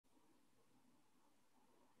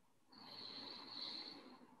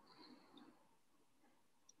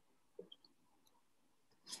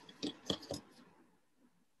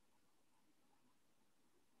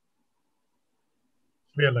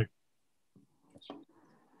We are like.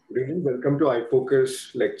 Good evening. Welcome to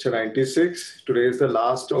iFocus lecture 96. Today is the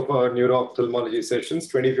last of our neuro-ophthalmology sessions,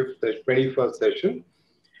 21st session.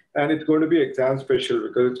 And it's going to be exam special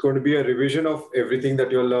because it's going to be a revision of everything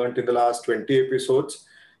that you learned in the last 20 episodes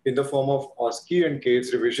in the form of OSCE and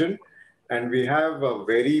CASE revision. And we have a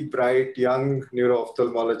very bright young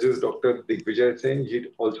neuro-ophthalmologist, Dr. Digvijay Singh. He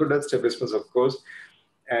also does strabismus, of course.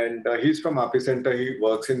 And he's from Api Center. He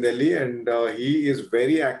works in Delhi, and he is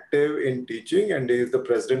very active in teaching, and he is the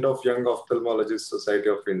president of Young Ophthalmologists Society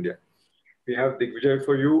of India. We have Digvijay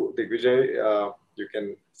for you. Digvijay, you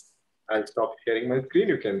can, I'll stop sharing my screen.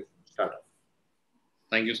 You can start.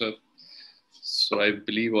 Thank you, sir. So I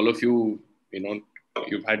believe all of you,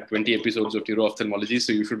 you've had 20 episodes of neuro-ophthalmology,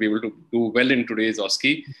 so you should be able to do well in today's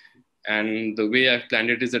OSCE. And the way I've planned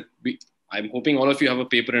it is that I'm hoping all of you have a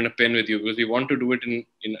paper and a pen with you because we want to do it in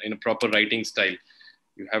a proper writing style.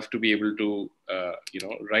 You have to be able to,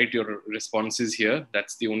 write your responses here.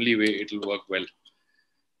 That's the only way it'll work well.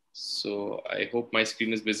 So I hope my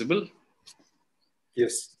screen is visible.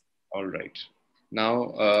 Yes. All right.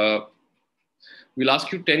 Now, we'll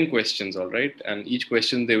ask you 10 questions, all right? And each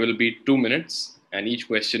question, there will be 2 minutes. And each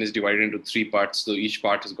question is divided into 3 parts. So each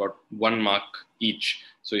part has got 1 mark each.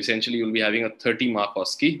 So essentially, you'll be having a 30-mark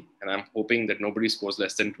OSCE. And I'm hoping that nobody scores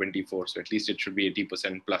less than 24. So at least it should be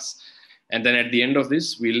 80% plus. And then at the end of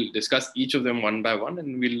this, we'll discuss each of them one by one.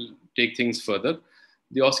 And we'll take things further.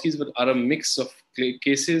 The OSCEs are a mix of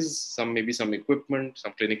cases, maybe some equipment,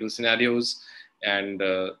 some clinical scenarios. And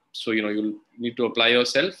so, you'll need to apply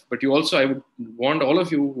yourself. But you also, I would want all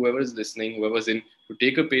of you, whoever is listening, whoever's in, to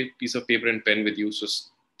take a piece of paper and pen with you. So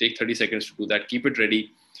take 30 seconds to do that. Keep it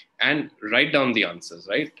ready and write down the answers,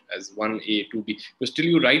 right? As 1A, 2B. Because till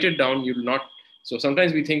you write it down, you'll not. So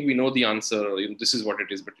sometimes we think we know the answer, or this is what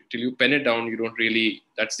it is. But till you pen it down, you don't really,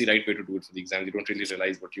 that's the right way to do it for the exam. You don't really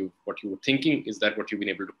realize what you were thinking. Is that what you've been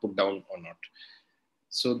able to put down or not?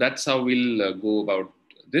 So that's how we'll go about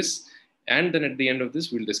this. And then at the end of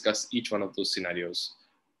this, we'll discuss each one of those scenarios.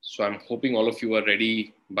 So I'm hoping all of you are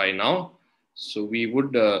ready by now. So we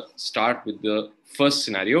would start with the first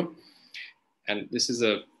scenario. And this is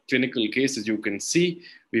a clinical case. As you can see,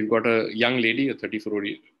 we've got a young lady, a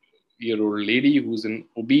 34-year-old lady who's an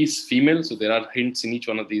obese female. So there are hints in each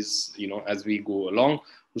one of these, as we go along,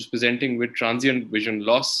 who's presenting with transient vision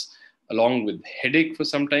loss, along with headache for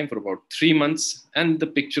some time, for about 3 months. And the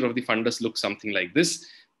picture of the fundus looks something like this.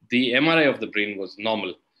 The MRI of the brain was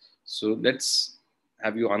normal. So let's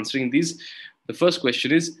have you answering these. The first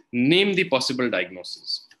question is, name the possible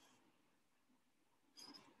diagnosis.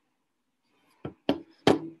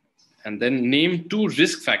 And then name 2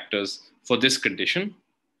 risk factors for this condition.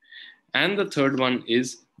 And the third one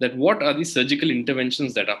is that what are the surgical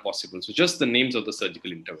interventions that are possible? So just the names of the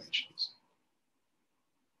surgical interventions.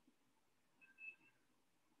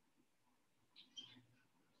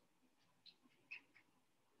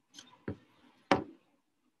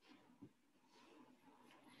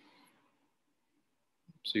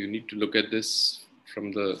 So you need to look at this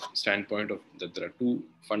from the standpoint of that there are 2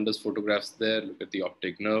 fundus photographs there. Look at the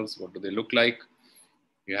optic nerves. What do they look like?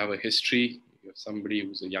 You have a history. You have somebody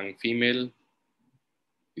who's a young female,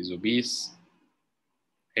 is obese,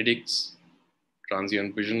 headaches,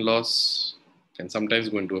 transient vision loss, can sometimes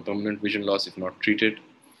go into a permanent vision loss if not treated.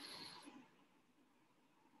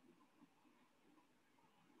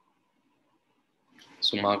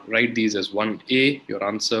 So write these as 1A, your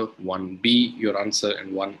answer, 1B, your answer,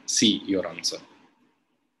 and 1C, your answer.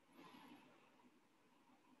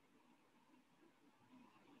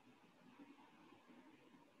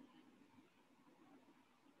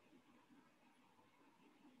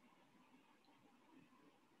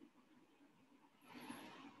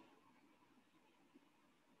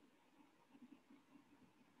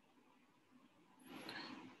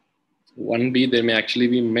 One B, there may actually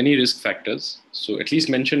be many risk factors. So at least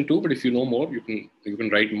mention 2, but if you know more, you can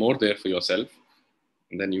write more there for yourself.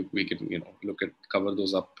 And then we can cover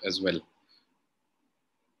those up as well.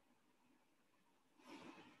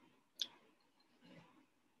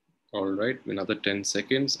 All right, another 10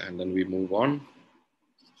 seconds and then we move on.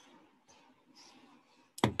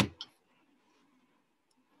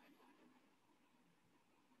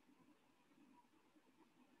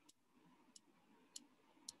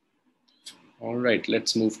 All right,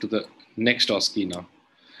 let's move to the next OSCE now.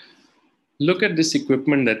 Look at this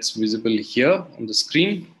equipment that's visible here on the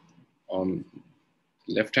screen on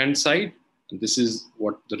the left-hand side. And this is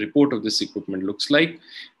what the report of this equipment looks like,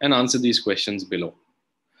 and answer these questions below.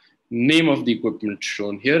 Name of the equipment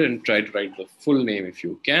shown here, and try to write the full name if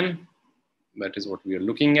you can. That is what we are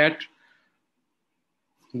looking at.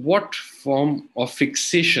 What form of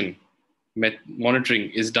fixation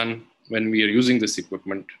monitoring is done when we are using this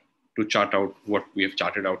equipment to chart out what we have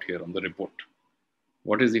charted out here on the report?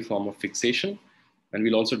 What is the form of fixation? And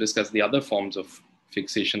we'll also discuss the other forms of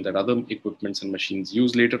fixation that other equipments and machines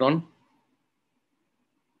use later on.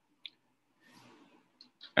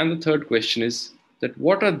 And the third question is that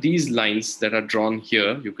what are these lines that are drawn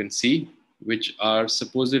here, you can see, which are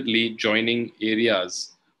supposedly joining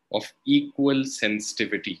areas of equal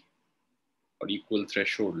sensitivity or equal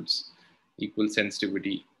thresholds, equal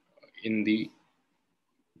sensitivity in the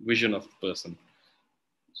vision of the person.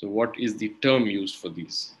 So what is the term used for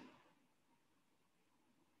these?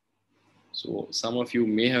 So some of you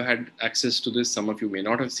may have had access to this, some of you may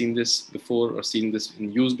not have seen this before or seen this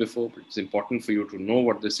in use before, but it's important for you to know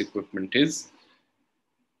what this equipment is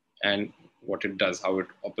and what it does, how it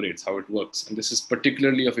operates, how it works. And this is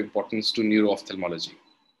particularly of importance to neuro-ophthalmology.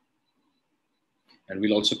 And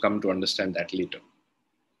we'll also come to understand that later.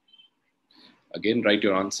 Again, write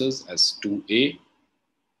your answers as 2A,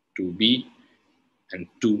 2B, and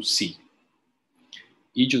 2C.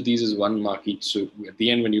 Each of these is 1 mark each. So at the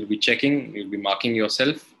end, when you'll be checking, you'll be marking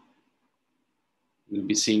yourself. You'll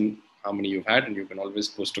be seeing how many you've had, and you can always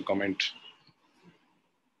post a comment.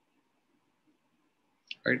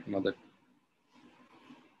 Right, another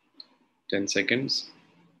 10 seconds.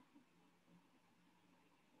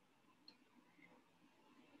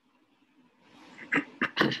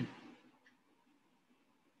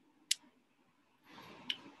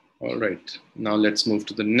 All right, now let's move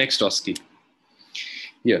to the next OSCE.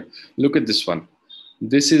 Here, look at this one.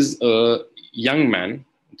 This is a young man,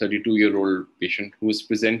 32-year-old patient, who is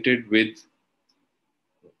presented with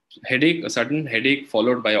headache, a sudden headache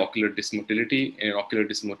followed by ocular dysmotility. In ocular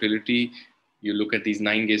dysmotility, you look at these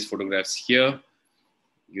 9-gaze photographs here.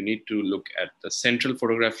 You need to look at the central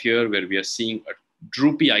photograph here where we are seeing a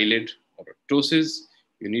droopy eyelid or a ptosis.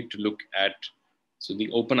 You need to look at, so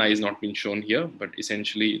the open eye is not being shown here, but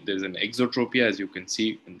essentially there's an exotropia, as you can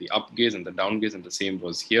see in the up gaze and the down gaze, and the same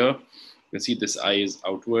was here. You can see this eye is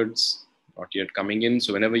outwards, not yet coming in.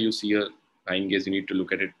 So whenever you see a 9-gaze, you need to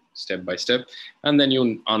look at it step by step. And then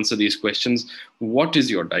you answer these questions. What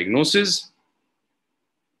is your diagnosis?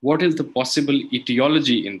 What is the possible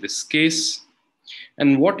etiology in this case?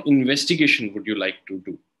 And what investigation would you like to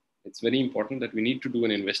do? It's very important that we need to do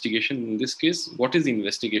an investigation. In this case, what is the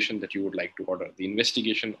investigation that you would like to order? The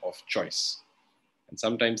investigation of choice. And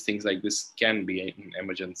sometimes things like this can be an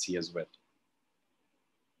emergency as well.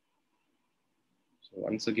 So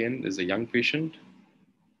once again, there's a young patient.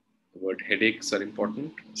 The word headaches are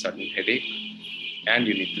important, sudden headache. And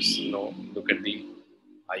you need to look at the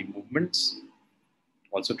eye movements.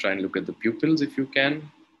 Also try and look at the pupils if you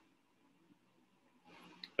can.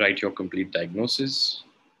 Write your complete diagnosis,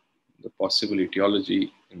 the possible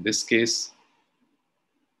etiology in this case,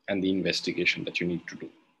 and the investigation that you need to do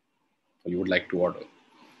or you would like to order.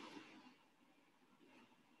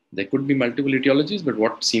 There could be multiple etiologies, but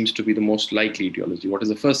what seems to be the most likely etiology? What is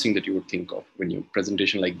the first thing that you would think of when your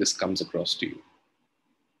presentation like this comes across to you?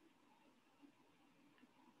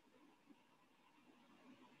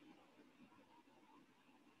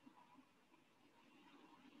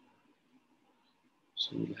 So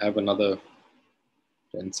we'll have another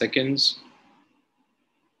 10 seconds.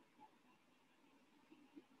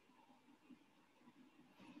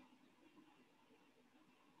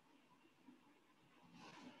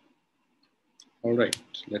 All right,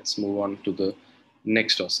 let's move on to the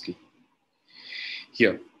next OSCE.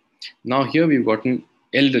 Here, now here we've got an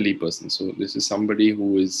elderly person. So this is somebody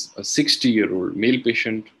who is a 60-year-old male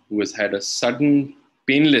patient who has had a sudden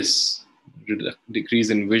painless decrease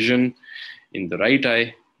in vision in the right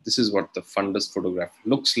eye. This is what the fundus photograph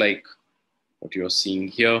looks like, what you're seeing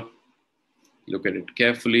here. Look at it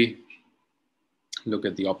carefully. Look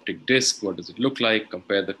at the optic disc. What does it look like?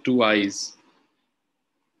 Compare the two eyes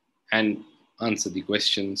and answer the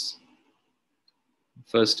questions.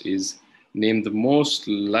 First is name the most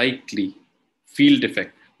likely field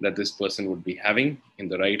effect that this person would be having in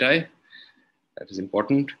the right eye. That is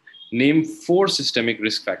important. Name 4 systemic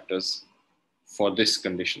risk factors for this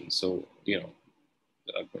condition. So, there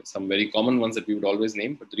are some very common ones that we would always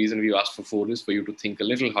name, but the reason we asked for 4 is for you to think a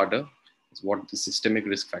little harder is what the systemic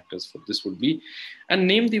risk factors for this would be, and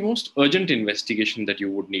name the most urgent investigation that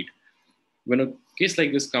you would need. When a case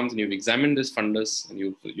like this comes and you've examined this fundus and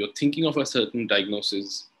you're thinking of a certain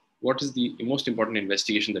diagnosis, what is the most important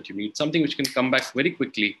investigation that you need? Something which can come back very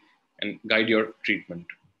quickly and guide your treatment.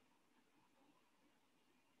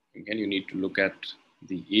 Again, you need to look at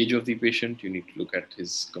the age of the patient, you need to look at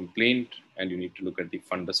his complaint, and you need to look at the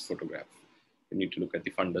fundus photograph. You need to look at the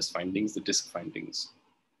fundus findings, the disc findings.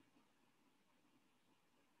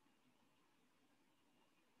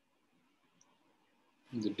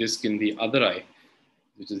 The disc in the other eye,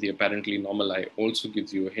 which is the apparently normal eye, also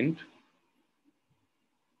gives you a hint.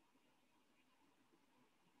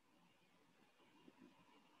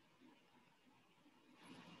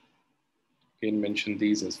 You can mention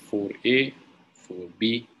these as 4A,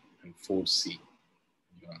 4B, and 4C in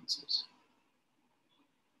your answers.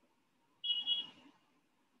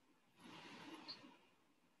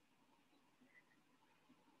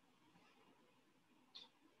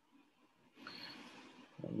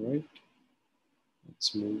 All right,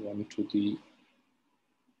 let's move on to the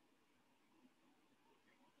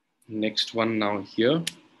next one now here.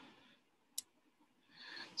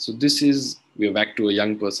 So this is, we're back to a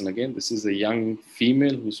young person again. This is a young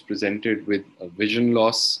female who's presented with a vision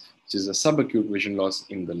loss, which is a subacute vision loss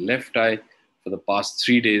in the left eye for the past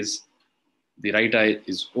 3 days. The right eye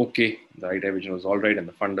is okay. The right eye vision was all right and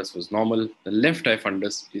the fundus was normal. The left eye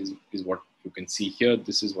fundus is what you can see here.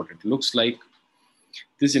 This is what it looks like.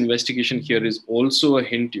 This investigation here is also a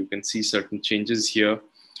hint. You can see certain changes here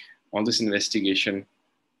on this investigation.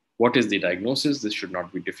 What is the diagnosis? This should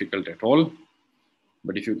not be difficult at all.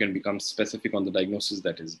 But if you can become specific on the diagnosis,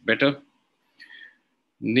 that is better.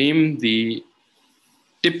 Name the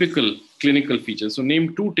typical clinical features. So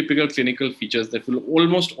name 2 typical clinical features that will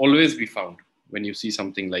almost always be found when you see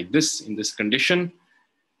something like this in this condition.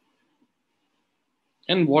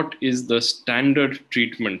 And what is the standard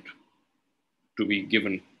treatment to be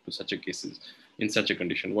given to such a cases in such a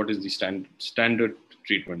condition? What is the standard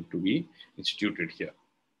treatment to be instituted here?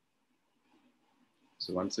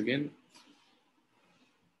 So once again,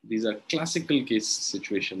 these are classical case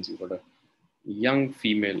situations. You've got a young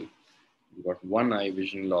female, you've got one eye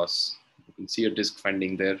vision loss. You can see a disc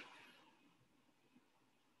finding there.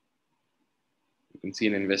 You can see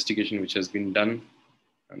an investigation which has been done.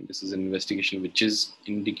 And this is an investigation which is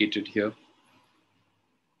indicated here. On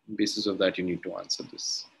the basis of that, you need to answer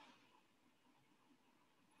this.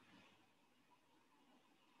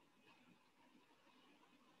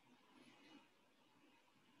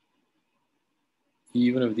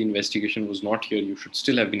 Even if the investigation was not here, you should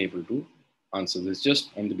still have been able to answer this just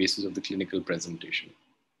on the basis of the clinical presentation.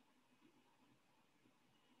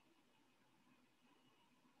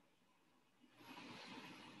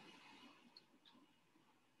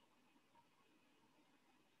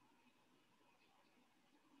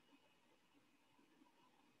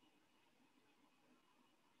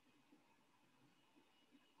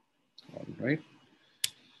 All right,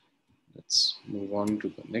 let's move on to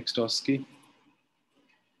the next OSCE.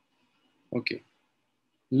 Okay,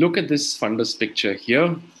 look at this fundus picture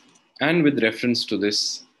here, and with reference to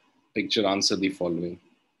this picture, answer the following.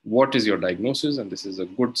 What is your diagnosis? And this is a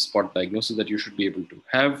good spot diagnosis that you should be able to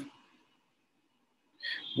have.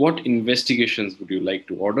 What investigations would you like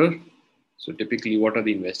to order? So typically, what are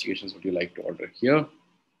the investigations would you like to order here?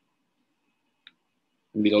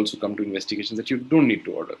 And we'll also come to investigations that you don't need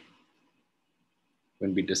to order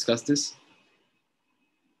when we discuss this.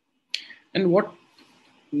 And what,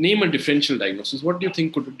 name a differential diagnosis. What do you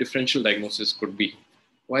think could a differential diagnosis could be?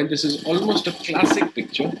 While this is almost a classic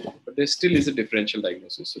picture, but there still is a differential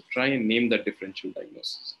diagnosis. So try and name that differential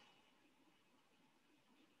diagnosis.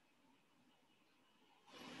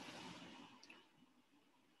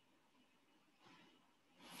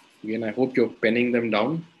 Again, I hope you're penning them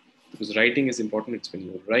down, because writing is important. It's when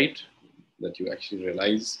you write that you actually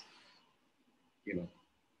realize,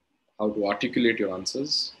 how to articulate your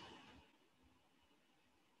answers.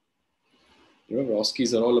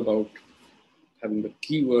 OSCEs are all about having the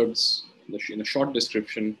keywords in a short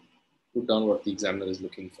description, put down what the examiner is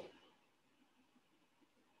looking for.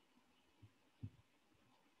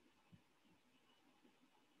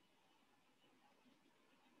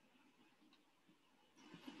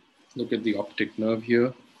 Look at the optic nerve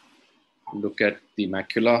here. Look at the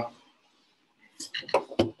macula.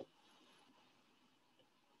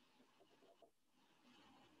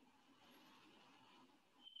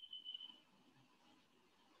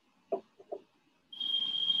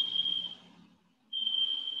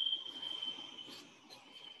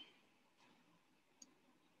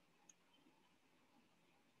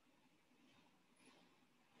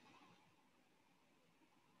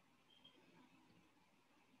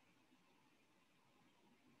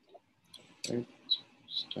 Right, so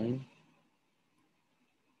it's time.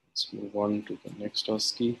 Let's move on to the next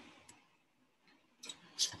OSCE.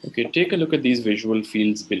 Okay, take a look at these visual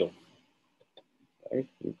fields below. Right,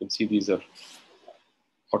 you can see these are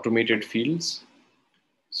automated fields.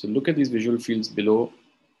 So look at these visual fields below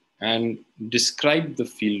and describe the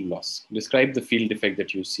field loss. Describe the field defect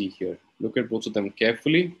that you see here. Look at both of them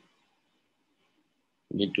carefully.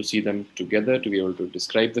 You need to see them together to be able to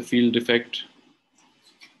describe the field defect.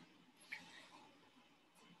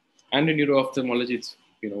 And in neuro-ophthalmology, it's,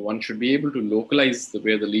 one should be able to localize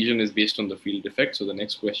where the lesion is based on the field effect. So the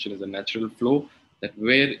next question is a natural flow, that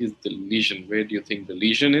where is the lesion? Where do you think the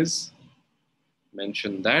lesion is?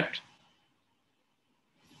 Mention that.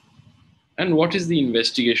 And what is the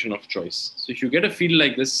investigation of choice? So if you get a field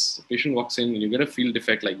like this, a patient walks in and you get a field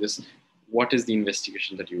defect like this, what is the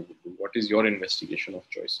investigation that you would do? What is your investigation of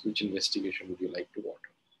choice? Which investigation would you like to order?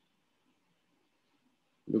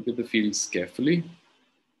 Look at the fields carefully.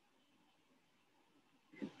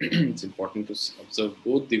 It's important to observe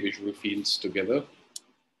both the visual fields together,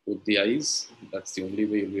 both the eyes. That's the only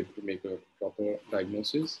way you'll be able to make a proper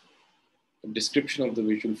diagnosis. The description of the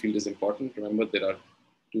visual field is important. Remember, there are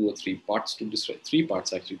 2 or 3 parts to describe, 3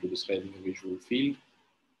 parts actually to describing a visual field.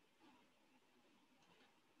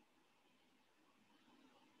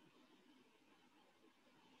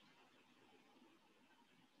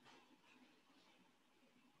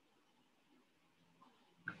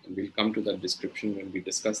 And we'll come to that description when we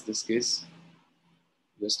discuss this case.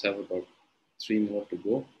 Just have about 3 more to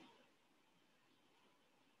go.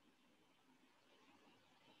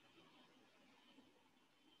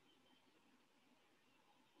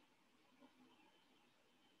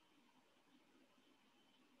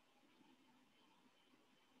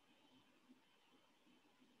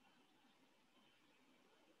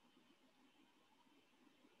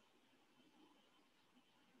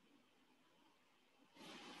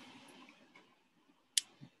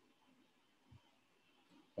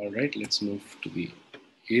 All right, let's move to the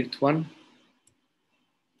 8th one.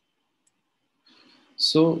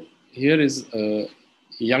 So here is a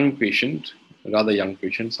young patient, rather young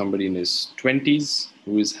patient, somebody in his 20s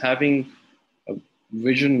who is having a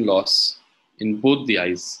vision loss in both the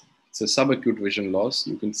eyes. It's a subacute vision loss.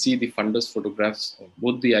 You can see the fundus photographs of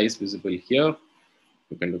both the eyes visible here.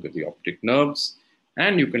 You can look at the optic nerves,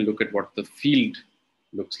 and you can look at what the field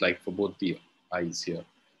looks like for both the eyes here.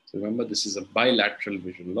 So remember, this is a bilateral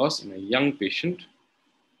vision loss in a young patient,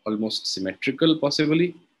 almost symmetrical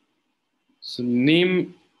possibly. So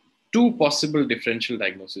name 2 possible differential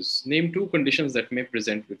diagnoses. Name 2 conditions that may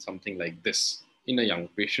present with something like this in a young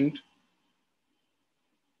patient.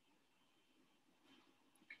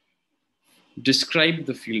 Describe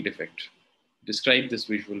the field effect. Describe this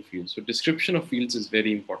visual field. So description of fields is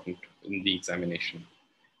very important in the examination,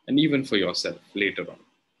 and even for yourself later on.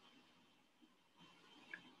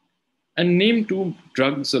 And name 2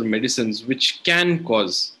 drugs or medicines which can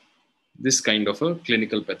cause this kind of a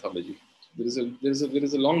clinical pathology. There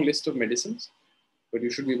is a long list of medicines, but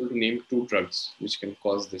you should be able to name 2 drugs which can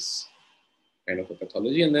cause this kind of a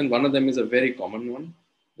pathology. And then one of them is a very common one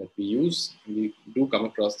that we use. We do come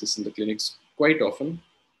across this in the clinics quite often.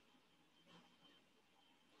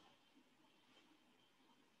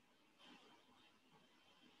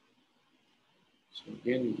 So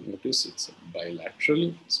again, notice it's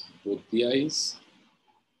bilateral, it's both the eyes,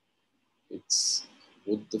 it's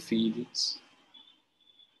both the fields,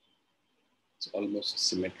 it's almost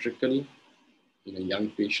symmetrical in a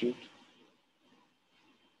young patient.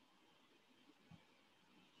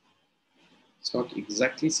 It's not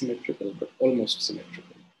exactly symmetrical, but almost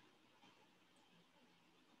symmetrical.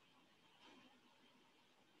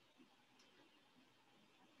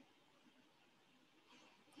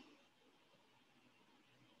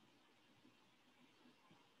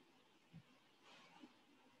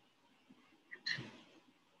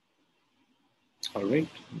 All right,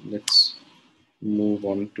 let's move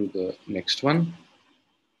on to the next one.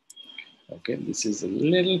 Okay, this is a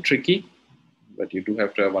little tricky, but you do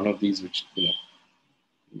have to have one of these which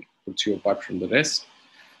puts you apart from the rest.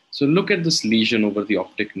 So look at this lesion over the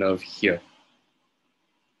optic nerve here.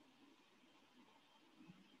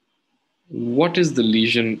 What is the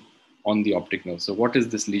lesion on the optic nerve? So what is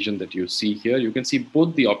this lesion that you see here? You can see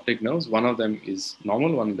both the optic nerves. One of them is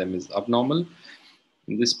normal, one of them is abnormal.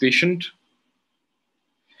 In this patient,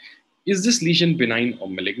 is this lesion benign or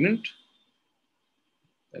malignant?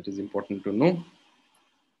 That is important to know.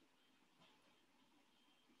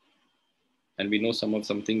 And we know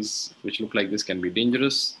some things which look like this can be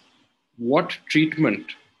dangerous. What treatment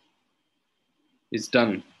is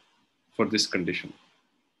done for this condition?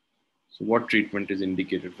 So what treatment is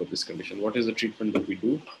indicated for this condition? What is the treatment that we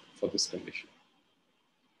do for this condition?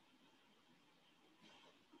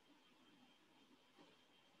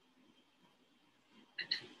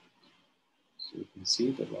 So you can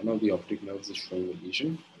see that one of the optic nerves is showing a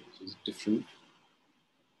lesion, which is different.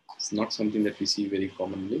 It's not something that we see very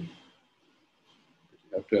commonly.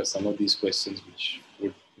 You have to have some of these questions which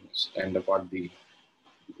would stand apart the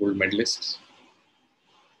gold medalists.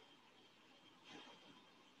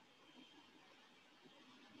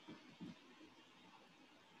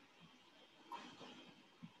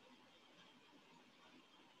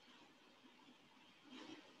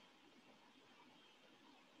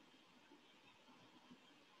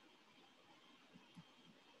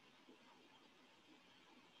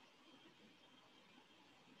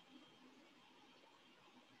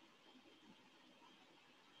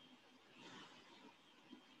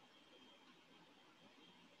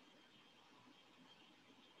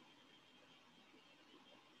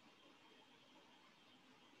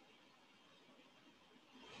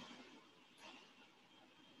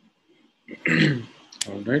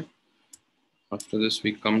 All right. After this,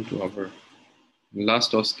 we come to our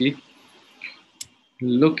last OSCE.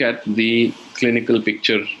 Look at the clinical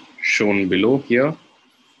picture shown below here.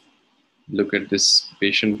 Look at this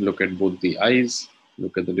patient, look at both the eyes,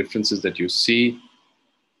 look at the differences that you see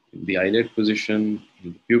in the eyelid position,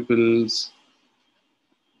 in the pupils.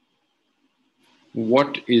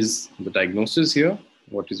 What is the diagnosis here?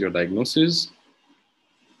 What is your diagnosis?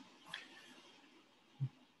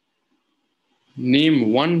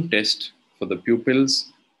 Name one test for the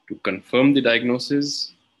pupils to confirm the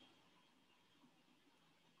diagnosis,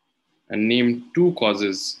 and name two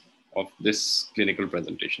causes of this clinical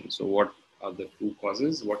presentation. So what are the two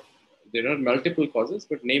causes? There are multiple causes,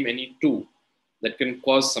 but name any two that can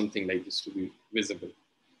cause something like this to be visible.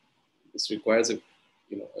 This requires a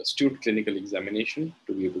astute clinical examination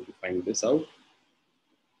to be able to find this out.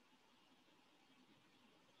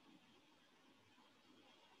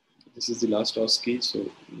 This is the last OSCE, so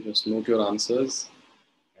just note your answers,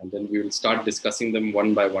 and then we will start discussing them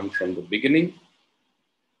one by one from the beginning.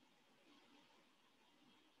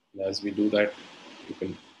 And as we do that, you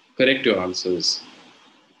can correct your answers,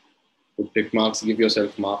 put tick marks, give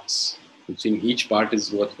yourself marks, which in each part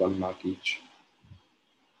is worth 1 mark each.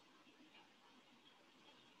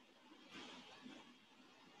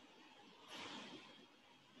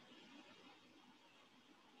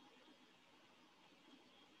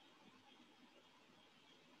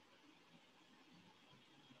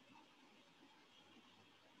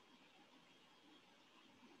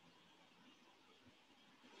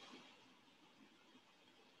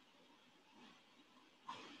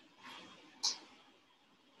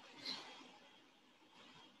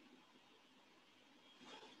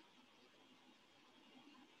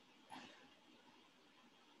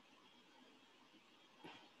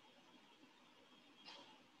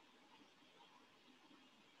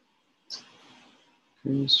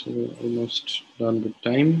 Okay, so we're almost done with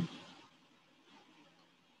time.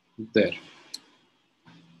 There.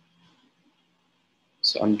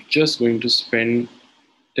 So I'm just going to spend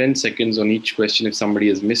 10 seconds on each question if somebody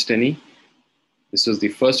has missed any. This was the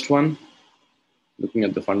first one, looking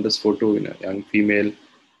at the fundus photo in a young female.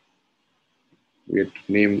 We had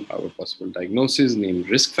to name our possible diagnosis, name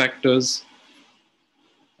risk factors,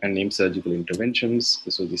 and name surgical interventions.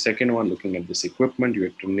 This was the second one, looking at this equipment. You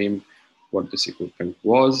had to name what this equipment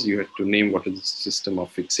was. You had to name what is the system of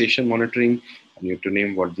fixation monitoring, and you had to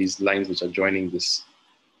name what these lines which are joining this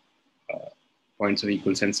points of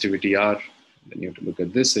equal sensitivity are. Then you have to look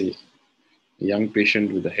at this, a young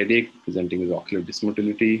patient with a headache presenting with ocular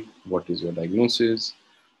dysmotility. What is your diagnosis?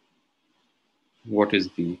 What is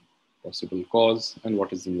the possible cause? And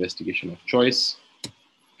what is the investigation of choice?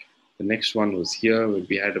 The next one was here, where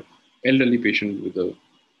we had an elderly patient with a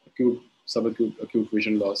subacute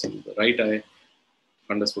vision loss in the right eye.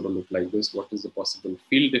 Fundus photo looked like this. What is the possible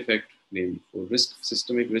field defect? Name 4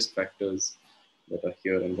 systemic risk factors that are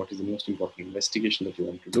here, and what is the most important investigation that you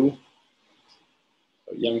want to do?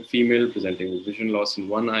 A young female presenting with vision loss in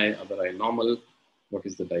one eye, other eye normal. What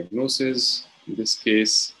is the diagnosis? In this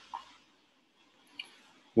case,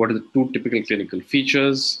 what are the 2 typical clinical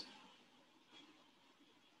features?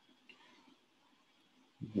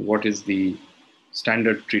 What is the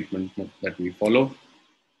standard treatment that we follow?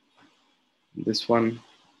 This one,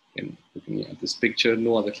 in looking at this picture,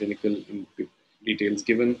 no other clinical details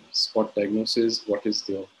given. Spot diagnosis, what is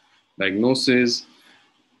the diagnosis?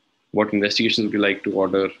 What investigations would you like to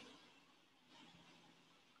order?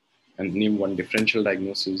 And name one differential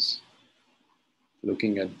diagnosis.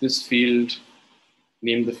 Looking at this field,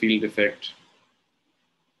 name the field defect.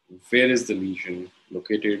 Where is the lesion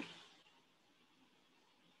located?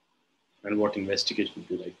 And what investigation would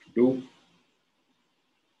you like to do?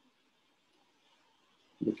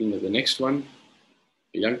 Looking at the next one,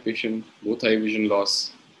 a young patient, both eye vision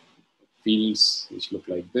loss, fields which look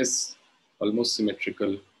like this, almost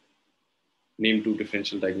symmetrical. Name 2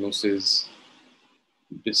 differential diagnoses,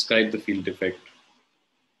 describe the field defect,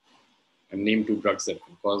 and name 2 drugs that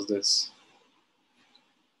can cause this.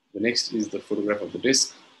 The next is the photograph of the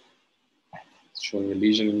disc. It's showing a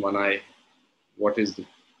lesion in one eye. What is the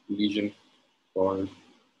lesion called?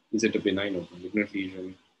 Is it a benign or malignant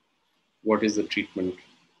lesion? What is the treatment?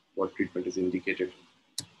 What treatment is indicated?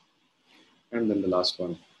 And then the last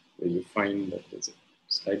one, where you find that there's a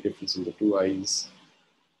slight difference in the 2 eyes.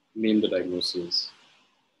 Name the diagnosis.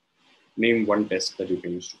 Name one test that you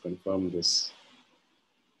can use to confirm this.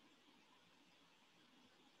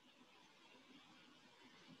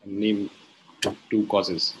 And name 2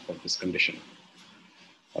 causes of this condition.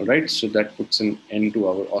 All right, so that puts an end to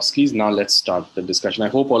our OSCEs. Now let's start the discussion. I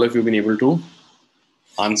hope all of you have been able to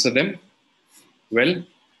answer them. Well,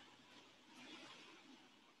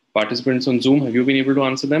 participants on Zoom, have you been able to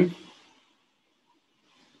answer them?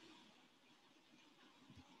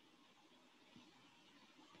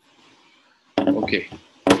 Okay,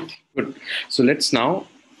 good. So let's now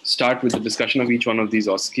start with the discussion of each one of these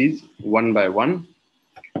OSCEs one by one.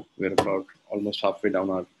 We're about almost halfway down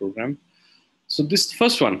our program. So this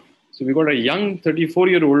first one, so we've got a young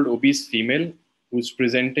 34-year-old obese female who's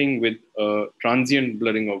presenting with a transient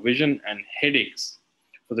blurring of vision and headaches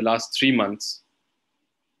for the last 3 months.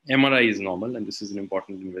 MRI is normal, and this is an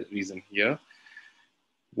important reason here.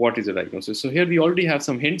 What is the diagnosis? So here we already have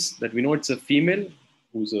some hints that we know it's a female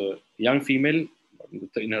who's a young female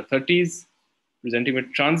in her 30s, presenting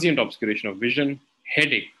with transient obscuration of vision,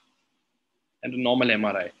 headache, and a normal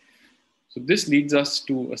MRI. So this leads us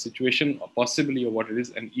to a situation, possibly of what it is,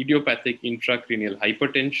 an idiopathic intracranial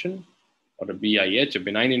hypertension, or a BIH, a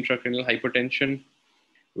benign intracranial hypertension,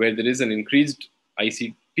 where there is an increased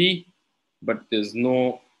ICP, but there's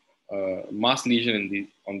no mass lesion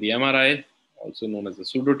on the MRI, also known as the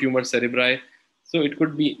pseudotumor cerebri. So it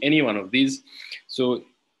could be any one of these. So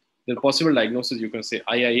the possible diagnosis, you can say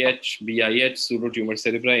IIH, BIH, pseudotumor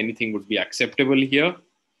cerebri, anything would be acceptable here.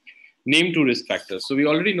 Name 2 risk factors. So we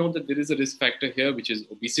already know that there is a risk factor here, which is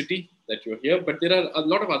obesity that you're here, but there are a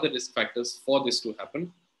lot of other risk factors for this to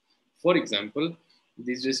happen. For example,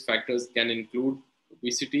 these risk factors can include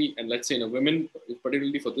obesity, and let's say in a woman,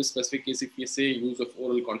 particularly for this specific case, if we say use of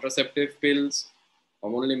oral contraceptive pills,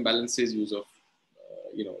 hormonal imbalances, use of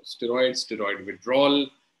steroid withdrawal,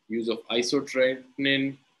 use of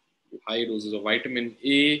isotretinoin, high doses of vitamin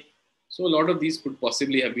A. So a lot of these could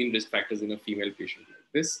possibly have been risk factors in a female patient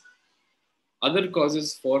like this. Other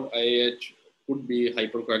causes for IIH could be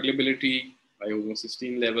hypercoagulability, high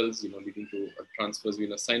homocysteine levels, leading to a transverse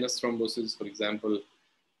venous sinus thrombosis, for example.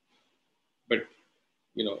 But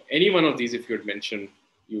any one of these, if you had mentioned,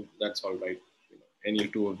 that's all right. Any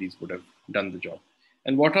 2 of these would have done the job.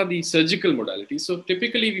 And what are the surgical modalities? So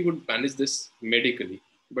typically we would manage this medically.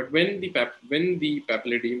 But when the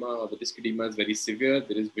papilledema or the disc edema is very severe,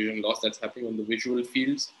 there is vision loss that's happening on the visual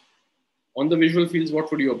fields. On the visual fields, what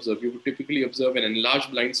would you observe? You would typically observe an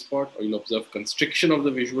enlarged blind spot, or you'll observe constriction of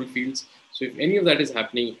the visual fields. So if any of that is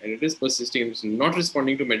happening and it is persisting and it's not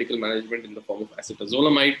responding to medical management in the form of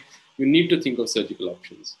acetazolamide, you need to think of surgical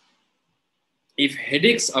options. If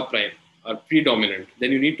headaches are predominant,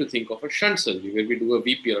 then you need to think of a shunt surgery, where we do a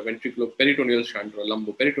VP, or a ventriculoperitoneal shunt, or a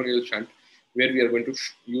lumboperitoneal shunt, where we are going to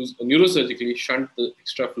use neurosurgically shunt the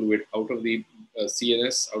extra fluid out of the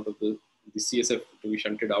CNS, out of the CSF to be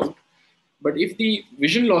shunted out. But if the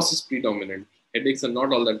vision loss is predominant, headaches are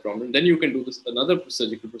not all that prominent, then you can do another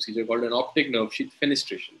surgical procedure called an optic nerve sheath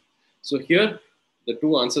fenestration. So here, the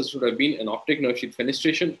 2 answers should have been an optic nerve sheath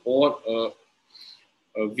fenestration or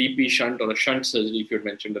a VP shunt or a shunt surgery, if you had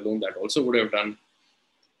mentioned alone, that also would have done.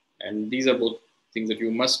 And these are both things that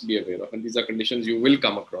you must be aware of, and these are conditions you will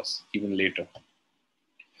come across even later.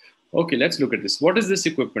 Okay, let's look at this. What is this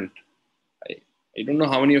equipment? I don't know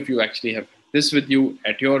how many of you actually have this with you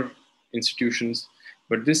at your institutions,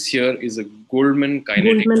 but this here is a Goldman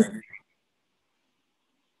kinetic.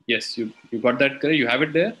 Yes, you got that correct? You have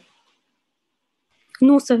it there?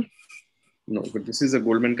 No, sir. No, but this is a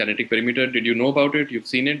Goldman kinetic perimeter. Did you know about it? You've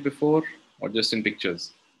seen it before, or just in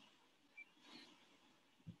pictures?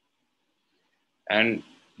 And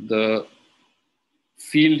the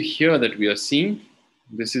field here that we are seeing,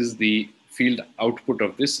 this is the field output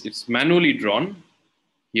of this. It's manually drawn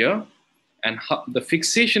here, and the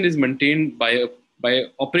fixation is maintained by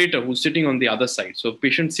an operator who's sitting on the other side. So a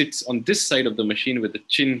patient sits on this side of the machine with the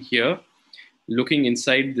chin here, looking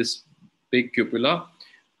inside this big cupula,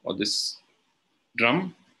 or this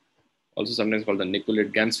drum, also sometimes called the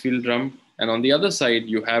Nicollet-Gansfield drum. And on the other side,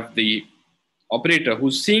 you have the operator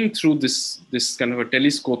who's seeing through this kind of a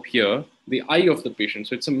telescope here, the eye of the patient.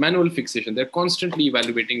 So it's a manual fixation. They're constantly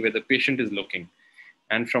evaluating where the patient is looking.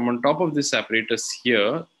 And from on top of this apparatus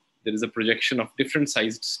here, there is a projection of different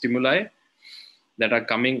sized stimuli that are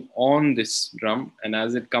coming on this drum. And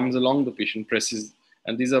as it comes along, the patient presses.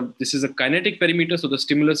 And this is a kinetic perimeter. So the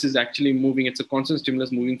stimulus is actually moving. It's a constant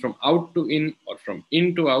stimulus moving from out to in, or from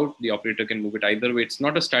in to out. The operator can move it either way. It's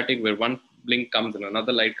not a static where one blink comes and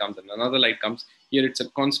another light comes and another light comes. Here it's a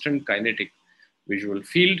constant kinetic visual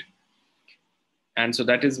field. And so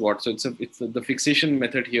that is what. So the fixation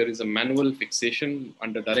method here is a manual fixation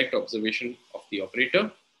under direct observation of the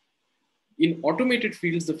operator. In automated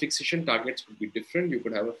fields, the fixation targets could be different. You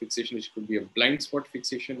could have a fixation which could be a blind spot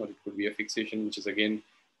fixation, or it could be a fixation which is again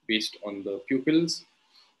based on the pupils.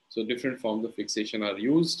 So different forms of fixation are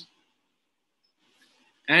used.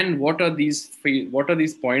 And what are these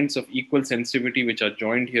points of equal sensitivity which are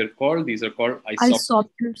joined here called? These are called isopters.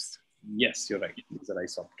 Isopters. Yes, you're right. These are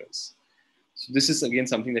isopters. So this is again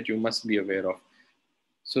something that you must be aware of.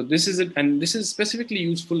 So this is it, and this is specifically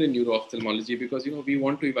useful in neuro-ophthalmology because we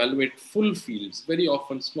want to evaluate full fields. Very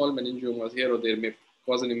often, small meningiomas here or there may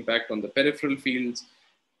cause an impact on the peripheral fields.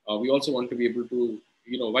 We also want to be able to,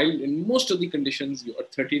 while in most of the conditions, your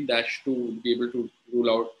 13-2 would be able to rule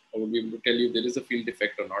out or would be able to tell you if there is a field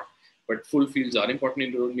defect or not. But full fields are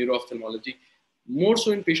important in neuro-ophthalmology. More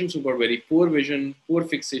so in patients who've got very poor vision, poor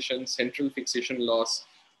fixation, central fixation loss,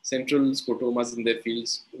 central scotomas in their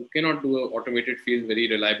fields, who cannot do an automated field very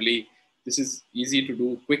reliably. This is easy to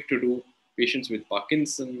do, quick to do. Patients with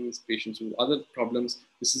Parkinson's, patients with other problems,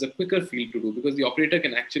 this is a quicker field to do because the operator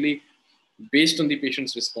can actually, based on the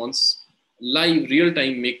patient's response, live, real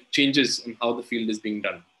time, make changes on how the field is being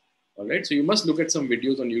done. All right, so you must look at some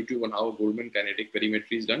videos on YouTube on how Goldman kinetic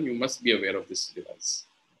perimetry is done. You must be aware of this device,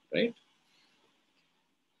 right?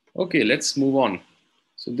 Okay, let's move on.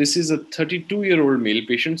 So this is a 32-year-old male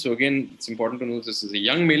patient. So again, it's important to know this is a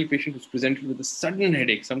young male patient who's presented with a sudden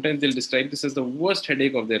headache. Sometimes they'll describe this as the worst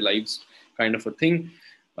headache of their lives, kind of a thing,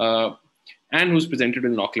 and who's presented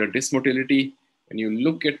with an ocular dysmotility. When you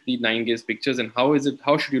look at the 9-gaze pictures, and how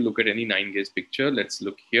should you look at any 9-gaze picture? Let's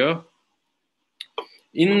look here.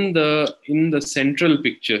 In the central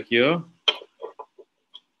picture here,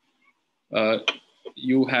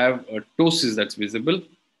 you have a ptosis that's visible.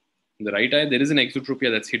 In the right eye, there is an exotropia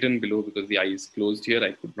that's hidden below because the eye is closed here.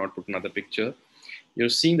 I could not put another picture. You're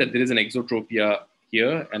seeing that there is an exotropia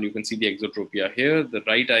here, and you can see the exotropia here. The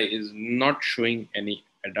right eye is not showing any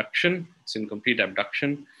adduction. It's in complete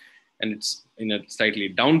abduction, and it's in a slightly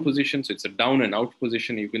down position. So it's a down and out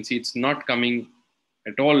position. You can see it's not coming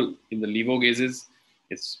at all in the levo gazes.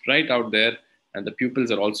 It's right out there, and the pupils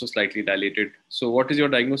are also slightly dilated. So what is your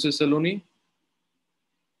diagnosis, Saloni?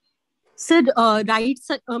 Sir, third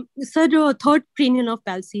cranial nerve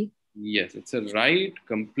palsy. Yes, it's a right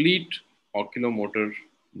complete oculomotor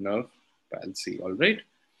nerve palsy. All right.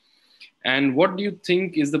 And what do you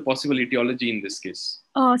think is the possible etiology in this case?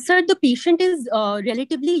 Sir, the patient is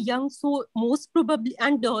relatively young, so most probably,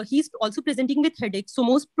 and he's also presenting with headache. So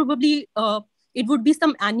most probably, it would be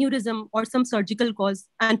some aneurysm or some surgical cause,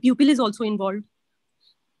 and pupil is also involved.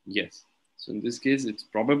 Yes. So in this case, it's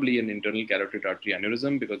probably an internal carotid artery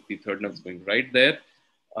aneurysm because the third nerve is going right there.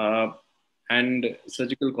 And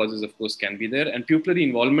surgical causes, of course, can be there. And pupillary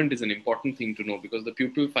involvement is an important thing to know because the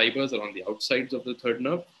pupil fibers are on the outsides of the third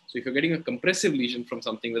nerve. So if you're getting a compressive lesion from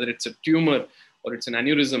something, whether it's a tumor or it's an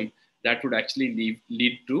aneurysm, that would actually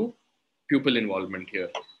lead to pupil involvement here.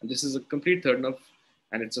 And this is a complete third nerve,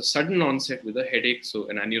 and it's a sudden onset with a headache. So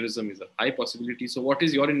an aneurysm is a high possibility. So what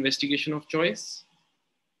is your investigation of choice?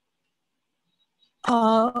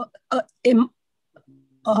 MR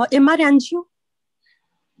angio?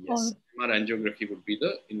 Yes, MR angiography would be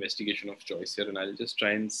the investigation of choice here. And I'll just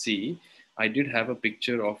try and see. I did have a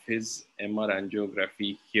picture of his MR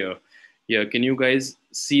angiography here. Here, can you guys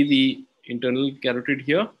see the internal carotid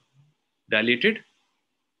here? Dilated?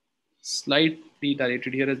 Slightly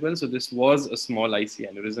dilated here as well. So this was a small IC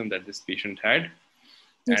aneurysm that this patient had.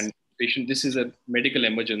 Yes. And patient, this is a medical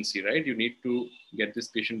emergency, right? You need to get this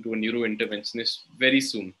patient to a neurointerventionist very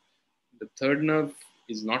soon. The third nerve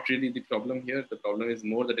is not really the problem here. The problem is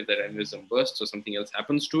more that if that aneurysm bursts or something else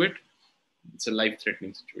happens to it, it's a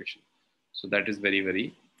life-threatening situation. So that is very,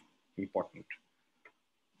 very important.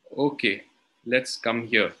 Okay, let's come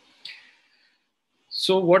here.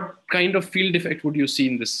 So what kind of field defect would you see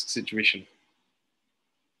in this situation?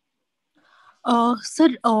 Sir,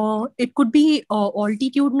 it could be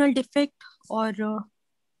altitudinal defect or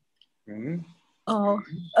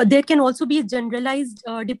there can also be a generalized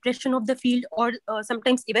depression of the field or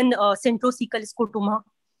sometimes even centrocecal scotoma.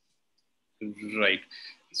 Right.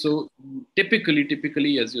 So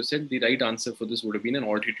typically, as you said, the right answer for this would have been an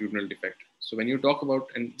altitudinal defect. So when you talk about,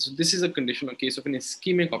 and so this is a condition, a case of an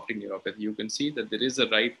ischemic optic neuropathy, you can see that there is a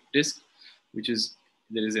right disc,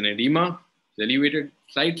 there is an edema, elevated,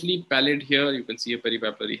 slightly pallid here. You can see a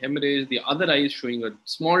peripapillary hemorrhage. The other eye is showing a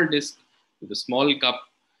small disc with a small cup.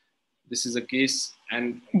 This is a case,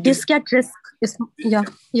 and disc at risk is, yeah,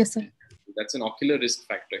 yes, sir. That's an ocular risk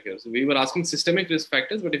factor here. So we were asking systemic risk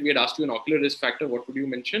factors, but if we had asked you an ocular risk factor, what would you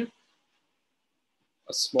mention?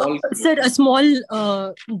 A small... sir, a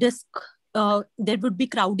small disc, there would be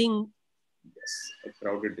crowding. Yes, a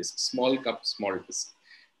crowded disc, small cup, small disc.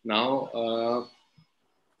 Now,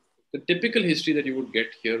 the typical history that you would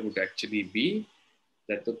get here would actually be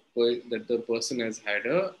that the person has had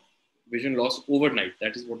a vision loss overnight.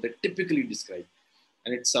 That is what they typically describe.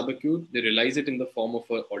 and it's subacute. They realize it in the form of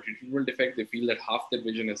an altitudinal defect. They feel that half their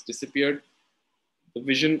vision has disappeared. The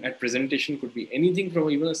vision at presentation could be anything from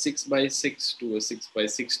even a 6/6 to a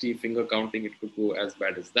 6/60 finger counting. It could go as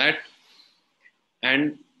bad as that.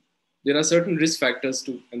 And there are certain risk factors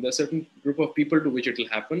and there are certain group of people to which it will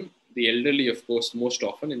happen. The elderly, of course, most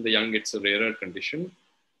often. In the young, it's a rarer condition.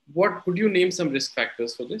 What could you name some risk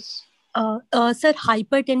factors for this? Sir,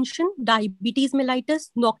 hypertension, diabetes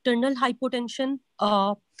mellitus, nocturnal hypotension,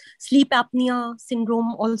 sleep apnea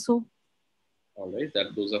syndrome also. All right,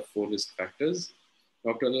 those are 4 risk factors.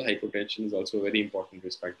 Nocturnal hypotension is also a very important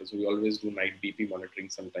risk factor. So we always do night BP monitoring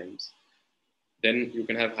sometimes. Then you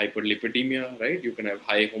can have hyperlipidemia, right? You can have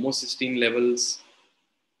high homocysteine levels.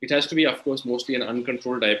 It has to be, of course, mostly an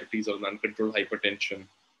uncontrolled diabetes or an uncontrolled hypertension.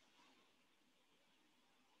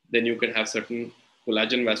 Then you can have certain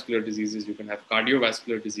collagen vascular diseases. You can have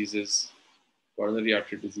cardiovascular diseases, coronary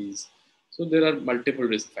artery disease. So there are multiple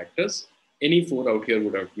risk factors. Any 4 out here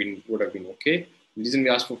would have been okay. The reason we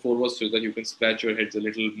asked for 4 was so that you can scratch your heads a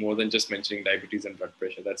little more than just mentioning diabetes and blood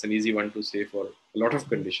pressure. That's an easy one to say for a lot of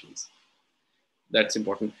conditions. That's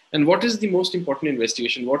important. And what is the most important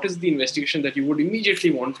investigation? What is the investigation that you would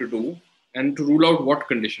immediately want to do? And to rule out what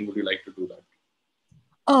condition would you like to do that?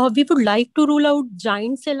 We would like to rule out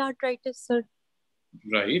giant cell arthritis, sir.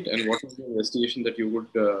 Right. And what is the investigation that you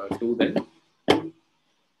would do then?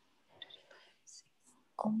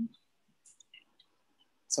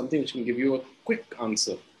 Something which can give you a quick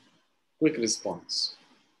answer, quick response.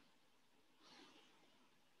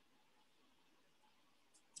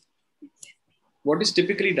 What is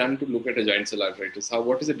typically done to look at a giant cell arthritis?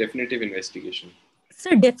 What is a definitive investigation?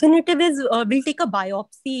 So definitive is we'll take a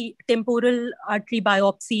biopsy, temporal artery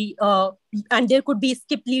biopsy, and there could be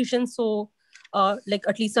skip lesions. So like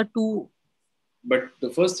at least a 2. But the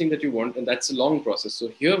first thing that you want, and that's a long process. So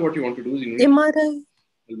here what you want to do is you need MRI.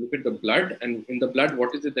 to look at the blood, and in the blood,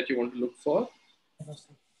 what is it that you want to look for?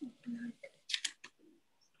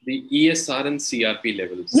 The ESR and CRP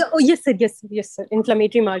levels. Yeah. Oh, yes, sir. Yes, sir.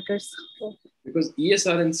 Inflammatory markers. Because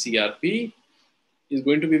ESR and CRP is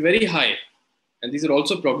going to be very high. And these are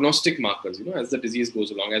also prognostic markers, as the disease goes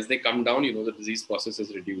along. As they come down, the disease process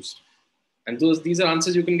is reduced. And these are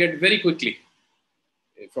answers you can get very quickly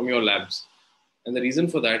from your labs. And the reason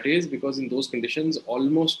for that is because in those conditions,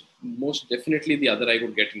 most definitely the other eye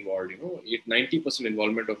would get involved. 90%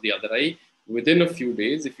 involvement of the other eye within a few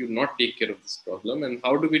days if you not take care of this problem. And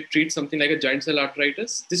how do we treat something like a giant cell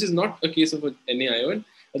arthritis? This is not a case of an NAION.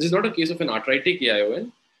 This is not a case of an arthritic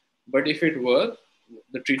AION. But if it were,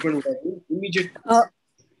 the treatment would have been immediate.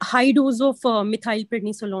 High dose of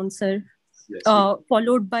methylprednisolone, sir. Yes.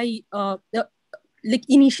 Followed by like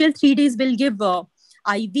initial 3 days will give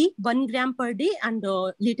IV 1 gram per day, and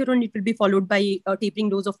later on it will be followed by tapering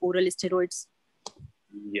dose of oral steroids.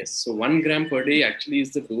 Yes, so 1 gram per day actually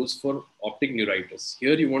is the dose for optic neuritis.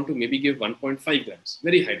 Here you want to maybe give 1.5 grams,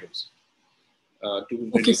 very high dose.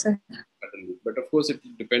 To okay, sir. But of course, it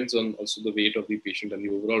depends on also the weight of the patient and the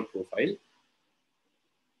overall profile.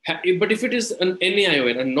 But if it is an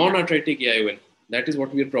NAION, a non-arthritic AION, that is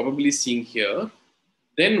what we are probably seeing here,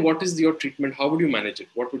 then what is your treatment? How would you manage it?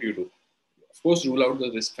 What would you do? Of course, rule out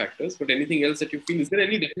the risk factors, but anything else that you feel, is there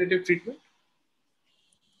any definitive treatment?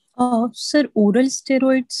 Sir, oral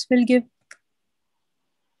steroids will give.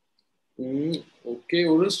 Okay,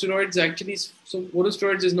 oral steroids actually, so oral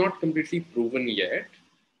steroids is not completely proven yet.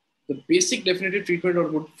 The basic definitive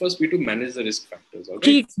treatment would first be to manage the risk factors. All right?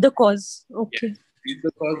 Treat the cause. Okay. Yeah. Treat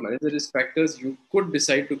the cause, manage the risk factors. You could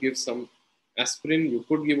decide to give some aspirin. You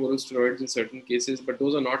could give oral steroids in certain cases, but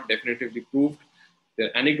those are not definitively proved.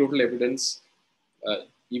 They're anecdotal evidence.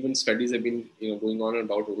 Even studies have been going on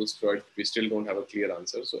about oral steroids. We still don't have a clear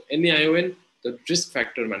answer. So NAION, the risk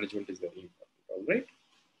factor management is very important. All right.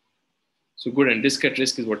 So good, and disc at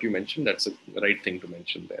risk is what you mentioned. That's the right thing to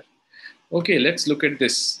mention there. Okay, let's look at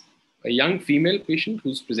this. A young female patient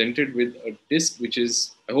who's presented with a disc, which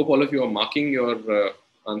is, I hope all of you are marking your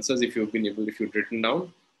answers if you've written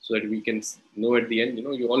down, so that we can know at the end,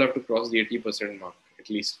 you all have to cross the 80% mark, at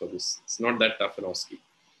least for this. It's not that tough an OSCE.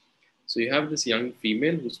 So you have this young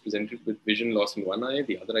female who's presented with vision loss in one eye,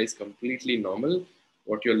 the other eye is completely normal.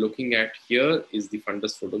 What you're looking at here is the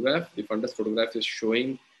fundus photograph. The fundus photograph is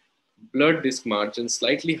showing blurred disc margins,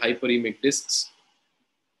 slightly hyperemic discs.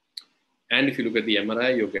 And if you look at the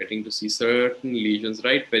MRI, you're getting to see certain lesions,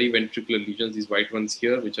 right? Periventricular lesions, these white ones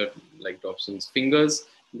here, which are like Dobson's fingers.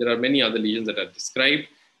 There are many other lesions that are described.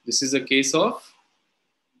 This is a case of?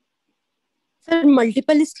 Sir,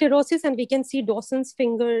 multiple sclerosis, and we can see Dawson's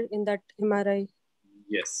finger in that MRI.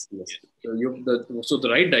 Yes. So the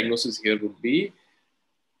right diagnosis here would be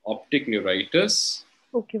optic neuritis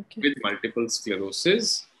Okay. with multiple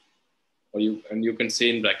sclerosis, or you can say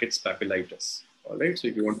in brackets papillitis. All right. So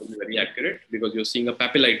if you want to be very accurate, because you're seeing a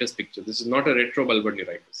papillitis picture, this is not a retrobulbar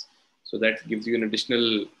neuritis. So that gives you an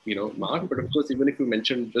additional, mark. But of course, even if you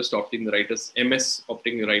mention just optic neuritis, MS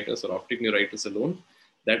optic neuritis or optic neuritis alone,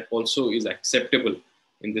 that also is acceptable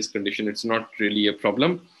in this condition. It's not really a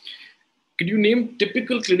problem. Could you name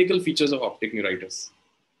typical clinical features of optic neuritis?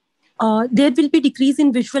 There will be decrease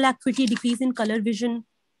in visual acuity, decrease in color vision.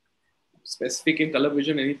 Specific in color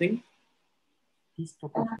vision, anything?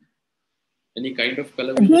 Any kind of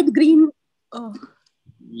color vision? Red, green.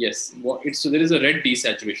 Yes. So there is a red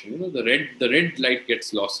desaturation. The red light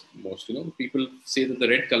gets lost most. People say that the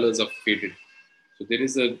red colors are faded. So there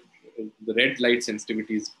is the red light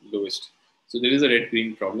sensitivity is lowest. So there is a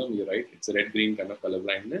red-green problem. You're right. It's a red-green kind of color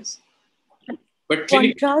blindness. But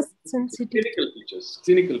contrast sensitivity.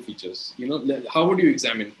 Clinical features. How would you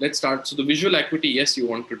examine? Let's start. So the visual acuity, yes, you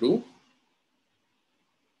want to do.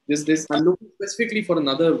 I'm looking specifically for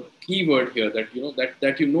another keyword here that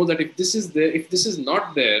that if this is there, if this is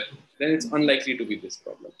not there, then it's unlikely to be this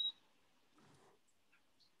problem.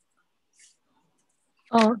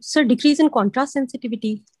 Sir, decrease in contrast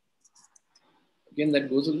sensitivity. Again, that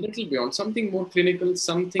goes a little beyond something more clinical,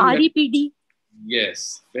 something REPD.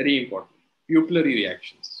 Yes, very important. Pupillary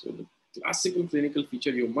reactions. So the classical clinical feature,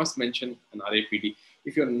 you must mention an RAPD.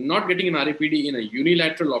 If you're not getting an RAPD in a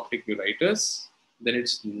unilateral optic neuritis, then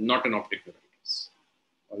it's not an optic neuritis.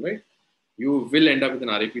 All right. You will end up with an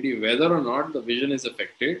RAPD whether or not the vision is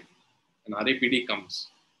affected. An RAPD comes.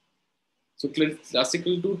 So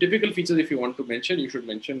classical two typical features, if you want to mention, you should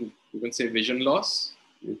mention, you can say vision loss,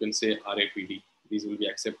 you can say RAPD. These will be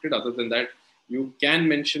accepted. Other than that, you can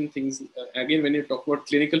mention things. Again, when you talk about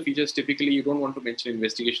clinical features, typically you don't want to mention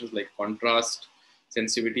investigations like contrast,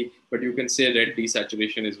 sensitivity, but you can say red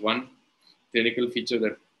desaturation is one clinical feature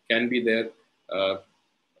that can be there.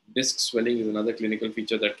 Disc swelling is another clinical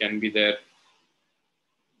feature that can be there.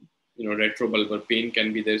 Retrobulbar pain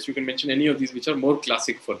can be there. So you can mention any of these which are more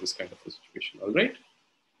classic for this kind of a situation. All right.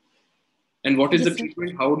 And what is the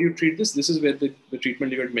treatment? How do you treat this? This is where the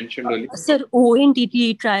treatment you had mentioned earlier. Sir,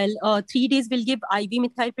 ONTT trial, 3 days will give IV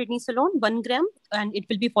methylprednisolone, 1 gram, and it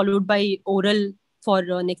will be followed by oral for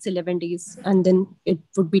next 11 days. And then it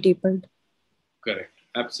would be tapered. Correct.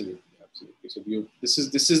 Absolutely. So this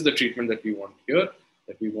is the treatment that we want here,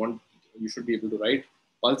 you should be able to write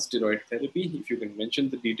pulse steroid therapy. If you can mention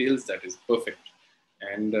the details, that is perfect.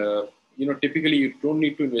 And, typically you don't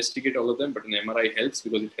need to investigate all of them, but an MRI helps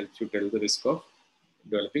because it helps you tell the risk of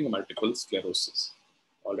developing a multiple sclerosis.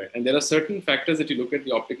 All right. And there are certain factors that you look at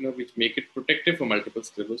the optic nerve which make it protective for multiple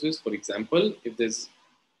sclerosis. For example, if there's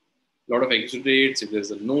a lot of exudates, if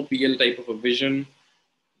there's a no PL type of a vision,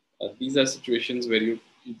 these are situations where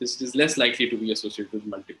this is less likely to be associated with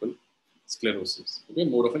multiple sclerosis. Okay,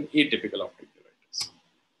 more of an atypical optic neuritis.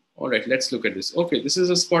 All right, let's look at this. Okay, this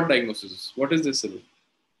is a spot diagnosis. What is this?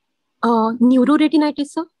 Neuroretinitis,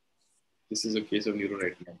 sir. This is a case of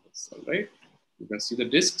neuroretinitis. All right. You can see the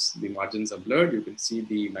discs, the margins are blurred. You can see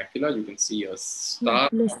the macula. You can see a star.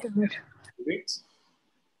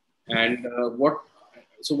 And what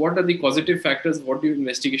are the causative factors? What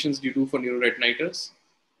investigations do you do for neuroretinitis?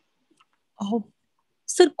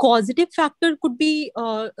 Sir, causative factor could be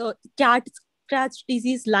cat scratch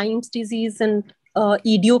disease, Lyme's disease, and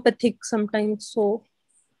idiopathic sometimes. So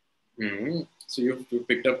you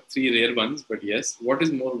picked up 3 rare ones, but yes, what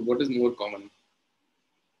is more common?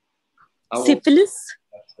 Syphilis.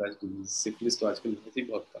 Syphilis to आजकल बहुत ही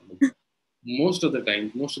common. Most of the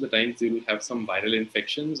times you will have some viral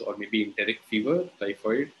infections or maybe enteric fever,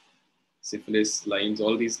 typhoid, syphilis, Lyme's,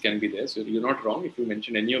 all these can be there. So you're not wrong. If you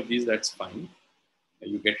mention any of these, that's fine.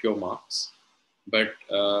 You get your marks. But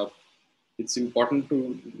it's important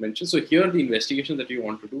to mention. So here the investigations that you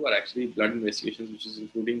want to do are actually blood investigations, which is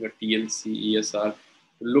including a TLC, ESR,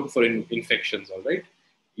 to look for infections, all right?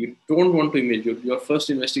 You don't want to image. Your first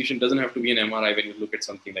investigation doesn't have to be an MRI when you look at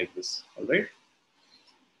something like this, all right?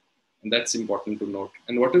 And that's important to note.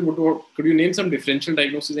 And could you name some differential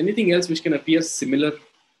diagnosis? Anything else which can appear similar?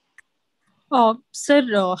 Sir,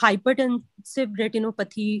 hypertensive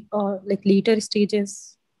retinopathy, like later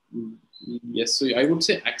stages. Yes, so I would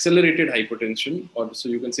say accelerated hypertension, or so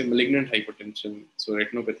you can say malignant hypertension. So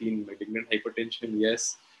retinopathy in malignant hypertension,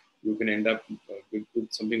 yes, you can end up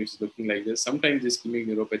with something which is looking like this. Sometimes ischemic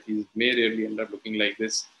neuropathies may rarely end up looking like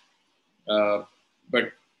this,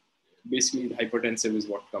 but basically hypertensive is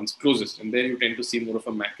what comes closest, and there you tend to see more of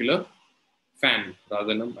a macular fan rather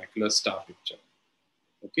than a macular star picture.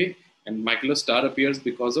 Okay, and macular star appears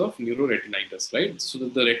because of neuroretinitis, right? So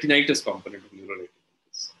the retinitis component of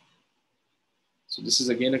neuroretinitis. So this is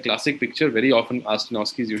again a classic picture, very often asked in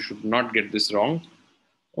OSCEs. You should not get this wrong.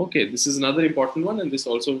 Okay, this is another important one, and this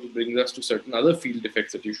also brings us to certain other field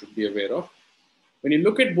defects that you should be aware of. When you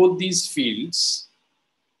look at both these fields,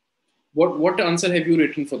 what answer have you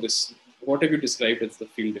written for this? What have you described as the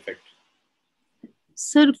field defect?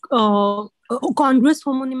 Sir, congruous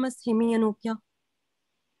homonymous hemianopia.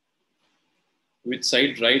 Which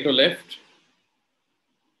side, right or left?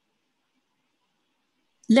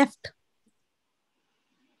 Left.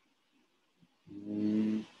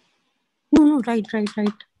 No, right.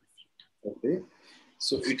 Okay.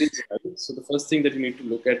 So it is right. So the first thing that you need to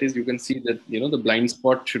look at is you can see that, the blind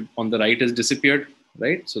spot should on the right has disappeared,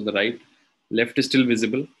 right? So the left is still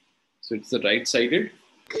visible. So it's the right sided.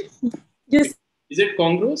 Yes. Is it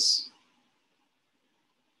congruous?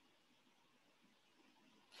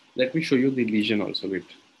 Let me show you the lesion also. Wait,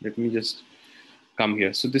 let me just come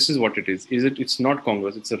here. So this is what it is. It's not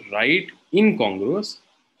congruous. It's a right incongruous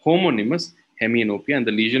homonymous hemianopia, and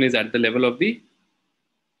the lesion is at the level of the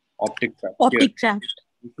optic tract. Optic tract.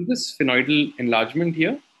 You see this sphenoidal enlargement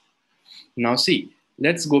here. Now see,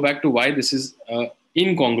 let's go back to why this is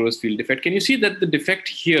incongruous field defect. Can you see that the defect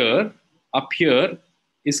here, up here,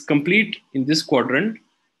 is complete in this quadrant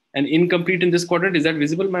and incomplete in this quadrant? Is that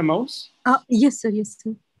visible, my mouse? Yes, sir.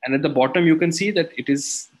 And at the bottom, you can see that it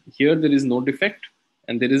is here, there is no defect,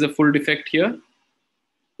 and there is a full defect here.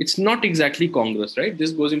 It's not exactly congruous, right?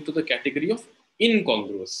 This goes into the category of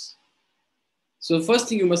incongruous. So the first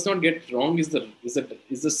thing you must not get wrong is the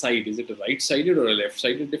side. Is it a right-sided or a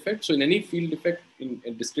left-sided defect? So in any field defect in a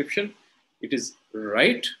description, it is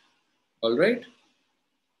right, all right?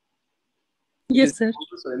 Yes, sir.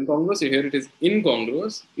 So incongruous, here it is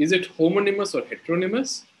incongruous. Is it homonymous or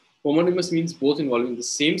heteronymous? Homonymous means both involving the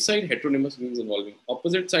same side. Heteronymous means involving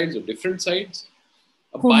opposite sides or different sides.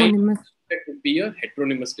 A bitemporal defect would be a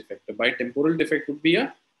heteronymous defect. A bitemporal defect would be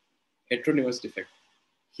a heteronymous defect.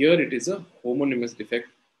 Here it is a homonymous defect,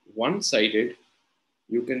 one-sided.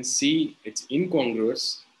 You can see it's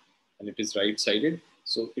incongruous and it is right-sided.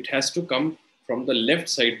 So it has to come from the left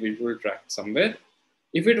side visual tract somewhere.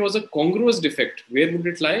 If it was a congruous defect, where would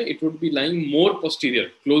it lie? It would be lying more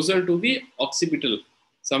posterior, closer to the occipital,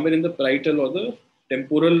 somewhere in the parietal or the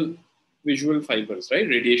temporal visual fibers, right?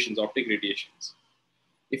 Radiations, optic radiations.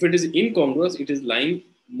 If it is incongruous, it is lying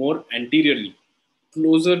more anteriorly,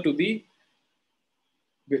 closer to the,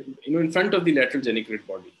 in front of the lateral geniculate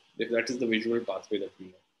body. That is the visual pathway that we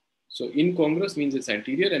know. So incongruous means it's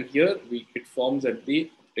anterior, and here it forms at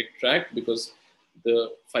the optic tract because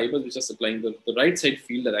the fibers which are supplying the right side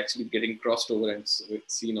field are actually getting crossed over and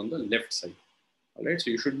seen on the left side. All right, so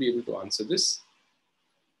you should be able to answer this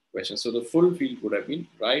question. So the full field would have been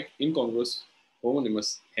right incongruous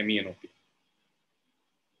homonymous hemianopia.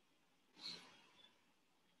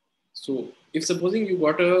 So if supposing you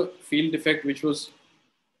got a field defect which was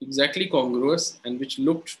exactly congruous and which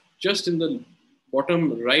looked just in the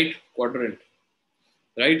bottom right quadrant,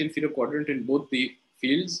 right inferior quadrant in both the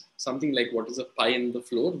fields, something like what is a pie in the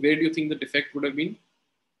floor, where do you think the defect would have been?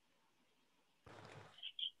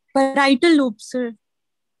 Parietal lobe, sir.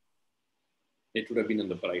 It would have been in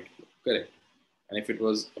the parietal lobe, correct. And if it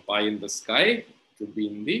was a pie in the sky, it would be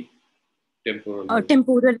in the temporal lobe.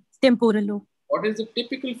 Temporal lobe. What is the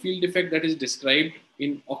typical field defect that is described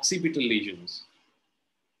in occipital lesions?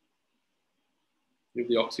 If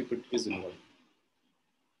the occiput is involved.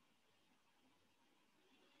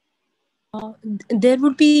 There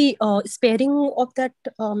would be sparing of that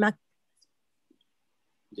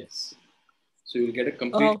Yes. So you will get a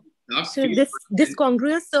complete dark so field. this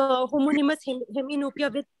congruous homonymous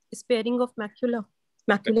hemianopia with sparing of macular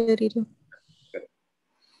area.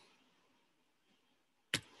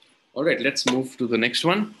 All right, let's move to the next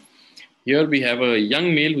one. Here we have a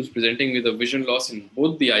young male who's presenting with a vision loss in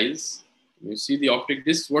both the eyes. You see the optic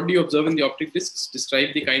discs. What do you observe in the optic discs?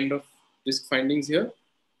 Describe the kind of disc findings here.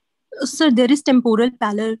 Sir, there is temporal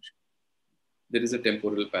pallor. There is a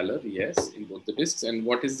temporal pallor, yes, in both the discs. And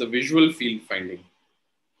what is the visual field finding?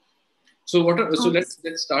 So let's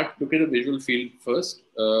start looking at the visual field first.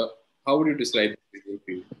 How would you describe the visual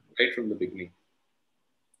field right from the beginning?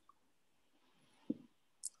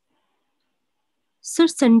 Sir,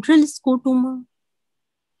 central scotoma.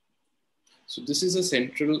 So this is a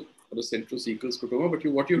central or a centrocecal scotoma, but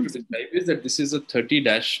what you have to describe is that this is a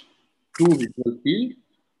 30-2 visual field,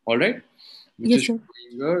 all right, which is showing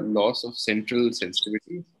a loss of central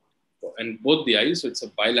sensitivity and both the eyes. So it's a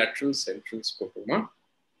bilateral central scotoma.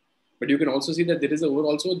 But you can also see that there is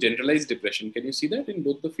also a generalized depression. Can you see that in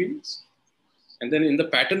both the fields? And then in the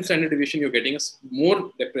pattern standard deviation, you're getting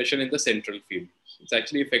more depression in the central field. It's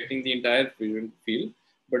actually affecting the entire vision field.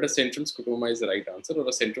 but a central scotoma is the right answer, or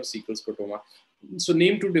a centrocecal scotoma. So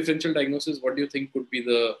name two differential diagnoses. What do you think could be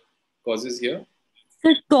the causes here?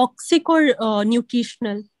 Sir, toxic or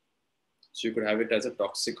nutritional? So you could have it as a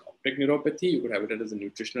toxic optic neuropathy. You could have it as a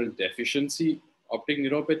nutritional deficiency optic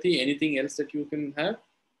neuropathy. Anything else that you can have?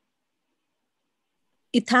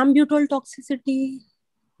 Ethambutol toxicity.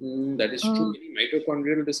 That is true. Any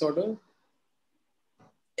mitochondrial disorder?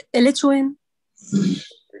 LHON.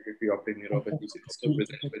 It could be optic neuropathy. It could still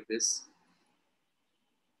present with this.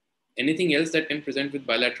 Anything else that can present with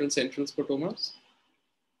bilateral central scotomas?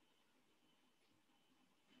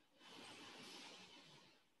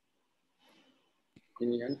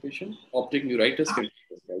 In young patient, optic neuritis can be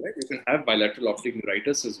as well, right? You can have bilateral optic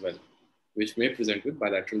neuritis as well, which may present with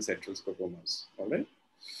bilateral central scotomas. All right.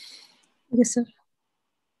 Yes, sir.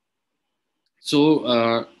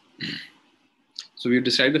 So, so we've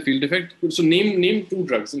described the field effect. So name two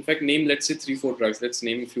drugs. In fact, name, let's say 3-4 drugs. Let's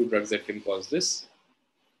name a few drugs that can cause this.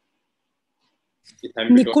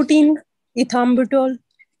 Nicotine, ethambutol,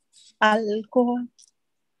 alcohol.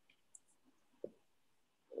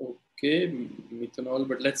 Okay, methanol,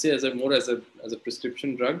 but let's say as a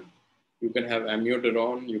prescription drug, you can have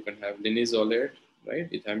amiodarone, you can have linezolid, right?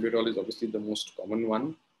 Ethambutol is obviously the most common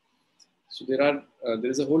one. So there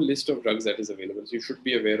is a whole list of drugs that is available. So you should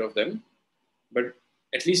be aware of them, but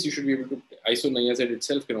at least you should be able to. Isoniazid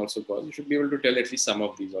itself can also cause. You should be able to tell at least some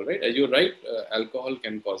of these. All right, as you're right, alcohol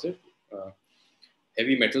can cause it.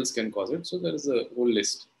 Heavy metals can cause it. So there is a whole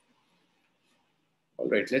list. All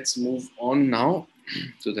right, let's move on now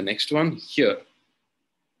to the next one here.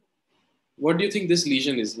 What do you think this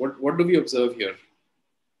lesion is? What do we observe here?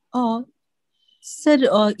 Sir,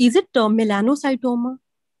 is it melanocytoma?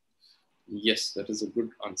 Yes, that is a good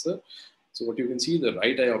answer. So what you can see, the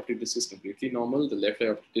right eye optic disc is completely normal. The left eye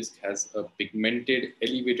optic disc has a pigmented,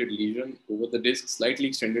 elevated lesion over the disc, slightly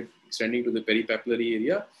extending to the peripapillary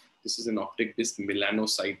area. This is an optic disc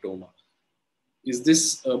melanocytoma. Is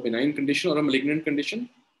this a benign condition or a malignant condition?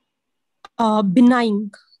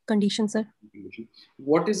 Benign condition, sir.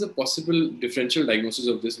 What is a possible differential diagnosis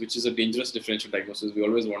of this, which is a dangerous differential diagnosis? We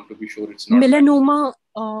always want to be sure it's not. Melanoma.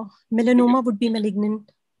 Melanoma would be malignant.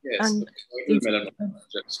 Yes, choroidal melanoma,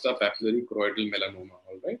 juxtapapillary choroidal melanoma.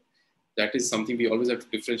 All right, that is something we always have to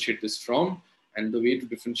differentiate this from, and the way to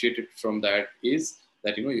differentiate it from that is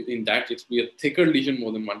that in that it will be a thicker lesion,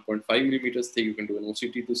 more than 1.5 millimeters thick. You can do an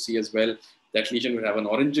OCT to see as well. That lesion will have an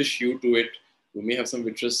orangish hue to it. You may have some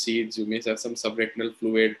vitreous seeds. You may have some subretinal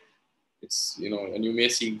fluid. It's and you may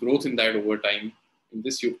see growth in that over time. In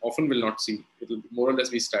this, you often will not see. It will more or less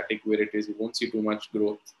be static where it is. You won't see too much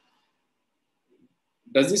growth.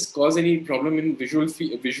 Does this cause any problem in visual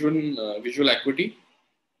acuity?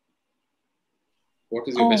 What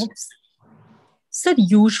is your best? Sir,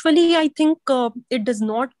 usually I think it does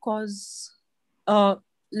not cause.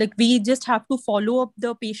 Like we just have to follow up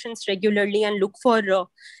the patients regularly and look for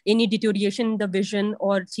any deterioration in the vision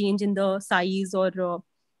or change in the size or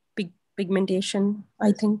pigmentation,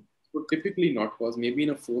 I think. Would typically not cause. Maybe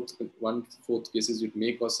in one-fourth cases, it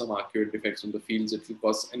may cause some arcuate defects on the fields. It will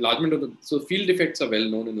cause enlargement of the. So field defects are well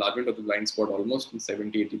known. Enlargement of the blind spot, almost in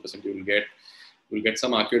 70-80% you will get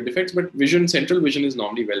some arcuate defects. But central vision is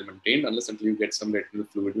normally well maintained unless until you get some retinal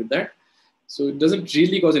fluid with that. So it doesn't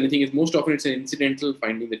really cause anything. It's most often it's an incidental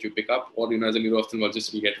finding that you pick up, or as a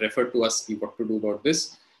neuro-ophthalmologist, we get referred to us, see what to do about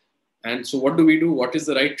this. And so what do we do? What is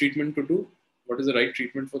the right treatment to do? What is the right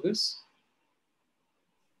treatment for this?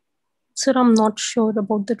 Sir, I'm not sure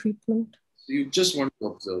about the treatment. So you just want to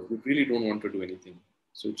observe. You really don't want to do anything.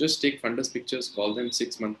 So just take fundus pictures, call them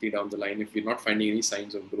 6 monthly down the line if you're not finding any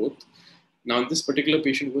signs of growth. Now, in this particular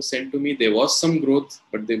patient who was sent to me, there was some growth,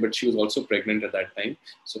 but she was also pregnant at that time.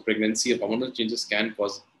 So pregnancy and hormonal changes can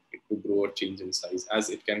cause it to grow or change in size, as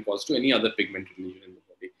it can cause to any other pigmented lesion in the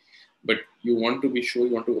body. But you want to be sure,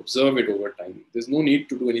 you want to observe it over time. There's no need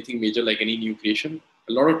to do anything major like any enucleation.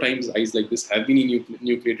 A lot of times eyes like this have been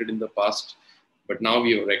enucleated in the past, but now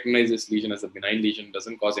we have recognized this lesion as a benign lesion,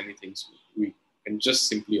 doesn't cause anything. So we can just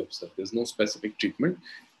simply observe. There's no specific treatment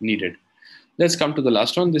needed. Let's come to the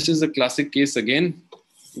last one. This is a classic case again.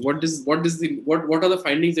 What are the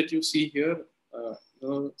findings that you see here?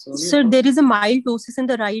 Sir, there is a mild ptosis in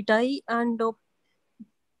the right eye and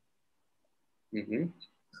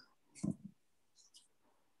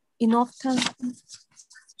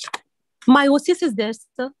meiosis is there,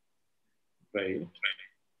 sir. Right.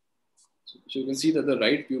 So you can see that the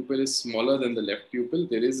right pupil is smaller than the left pupil.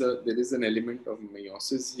 There is an element of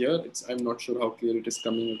meiosis here. I'm not sure how clear it is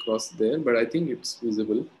coming across there, but I think it's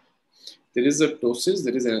visible. There is a ptosis.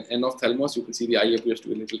 There is an enophthalmos. You can see the eye appears to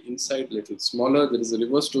be a little inside, a little smaller. There is a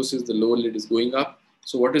reverse ptosis. The lower lid is going up.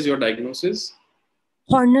 So what is your diagnosis?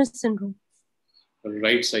 Horner syndrome.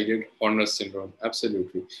 Right-sided Horner syndrome.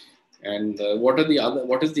 Absolutely. And what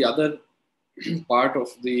is the other part of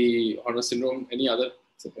the Horner syndrome? Any other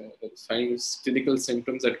clinical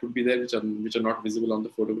symptoms that could be there which are not visible on the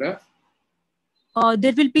photograph?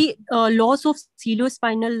 There will be loss of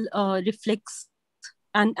ciliospinal reflex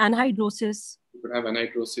and anhidrosis. You could have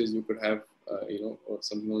anhidrosis. You could have or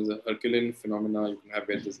something known as a Herculean phenomena. You can have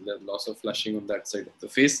where there's loss of flushing on that side of the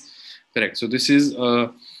face. Correct. So this is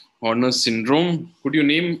Horner syndrome. Could you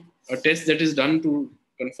name a test that is done to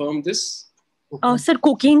confirm this? Sir,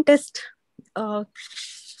 cocaine test.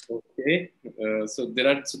 Okay. So there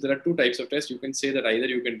are two types of tests. You can say that either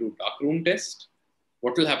you can do darkroom test.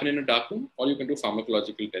 What will happen in a darkroom, or you can do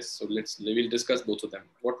pharmacological tests. So we'll discuss both of them.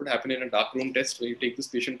 What would happen in a darkroom test when you take this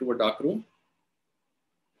patient to a darkroom?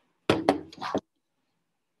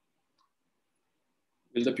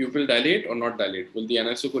 Will the pupil dilate or not dilate? Will the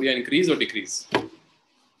anisocoria increase or decrease?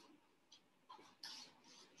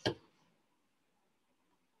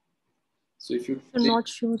 So if I'm not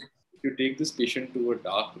sure. If you take this patient to a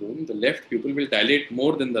dark room, the left pupil will dilate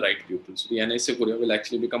more than the right pupil. So the anisocoria will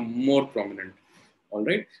actually become more prominent. All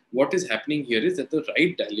right. What is happening here is that the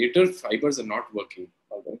right dilator fibers are not working.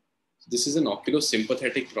 All right. So this is an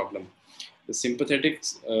oculosympathetic problem. The sympathetic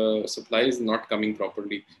supply is not coming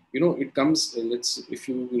properly. It comes, if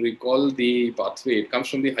you recall the pathway, it comes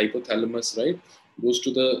from the hypothalamus, right? Goes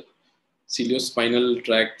to the ciliospinal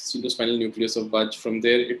tract, ciliospinal nucleus of Budge. From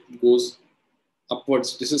there, it goes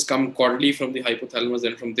upwards. This has come caudally from the hypothalamus,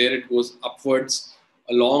 and from there it goes upwards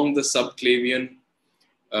along the subclavian.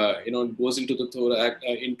 It goes into the thorax,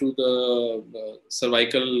 into the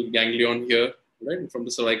cervical ganglion here, right? And from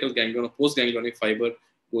the cervical ganglion, a postganglionic fiber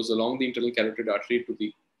goes along the internal carotid artery to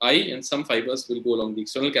the eye, and some fibers will go along the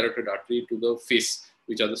external carotid artery to the face,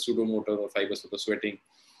 which are the pseudomotor or fibers for the sweating.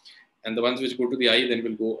 And the ones which go to the eye then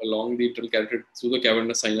will go along the internal carotid through the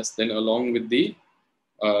cavernous sinus, then along with the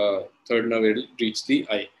third nerve, it will reach the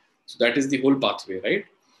eye. So that is the whole pathway, right?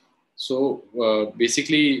 So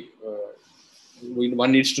basically,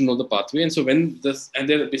 one needs to know the pathway, and so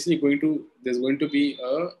they're basically there's going to be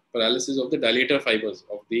a paralysis of the dilator fibers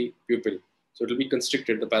of the pupil. So it will be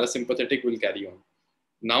constricted. The parasympathetic will carry on.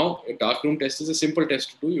 Now, a darkroom test is a simple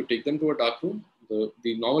test to do. You take them to a darkroom.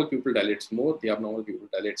 The normal pupil dilates more. The abnormal pupil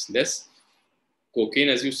dilates less. Cocaine,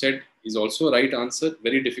 as you said, is also a right answer.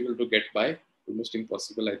 Very difficult to get by. Almost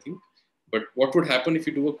impossible, I think. But what would happen if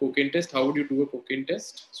you do a cocaine test? How would you do a cocaine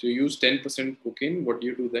test? So you use 10% cocaine. What do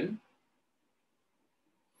you do then?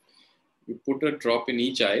 You put a drop in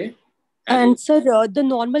each eye. And sir, the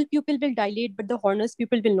normal pupil will dilate, but the Horner's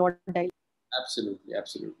pupil will not dilate. Absolutely,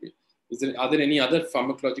 absolutely. Are there any other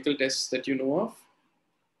pharmacological tests that you know of?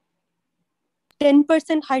 10%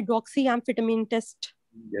 hydroxyamphetamine test.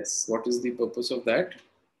 Yes. What is the purpose of that?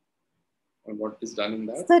 And what is done in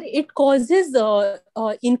that? Sir, it causes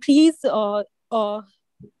increase of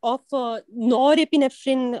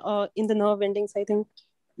norepinephrine in the nerve endings, I think.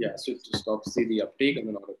 Yeah, so it stops the uptake, and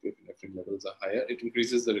the norepinephrine levels are higher. It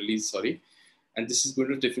increases the release, and this is going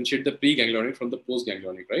to differentiate the preganglionic from the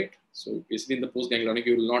postganglionic, right? So basically in the postganglionic,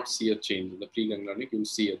 you will not see a change. In the preganglionic, you will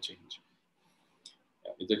see a change.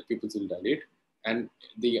 The pupils will dilate. And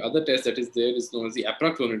the other test that is there is known as the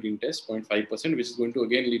apraclonidine test, 0.5%, which is going to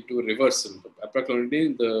again lead to a reversal. The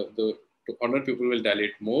apraclonidine, the Horner pupil will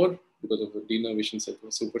dilate more because of the denervation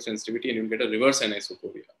supersensitivity, and you'll get a reverse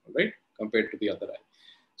anisocoria, right, compared to the other eye.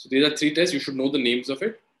 So these are three tests. You should know the names of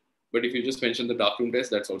it. But if you just mention the darkroom test,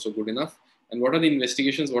 that's also good enough. And what are the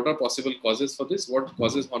investigations? What are possible causes for this? What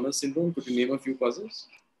causes Horner syndrome? Could you name a few causes?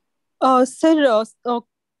 Sir,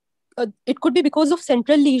 it could be because of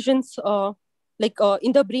central lesions,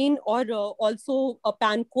 in the brain, or also a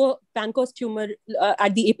Pancoast tumor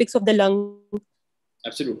at the apex of the lung.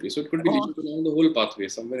 Absolutely. So it could be lesions along the whole pathway.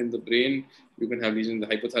 Somewhere in the brain, you can have lesions in the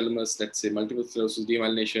hypothalamus, let's say multiple sclerosis,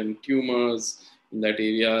 demyelination, tumors in that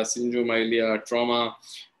area, syndromialia, trauma.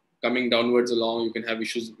 Coming downwards along, you can have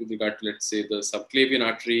issues with regard to, let's say, the subclavian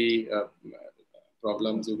artery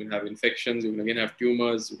problems. You can have infections. You can again have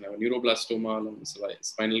tumors. You can have a neuroblastoma along the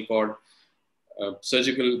spinal cord,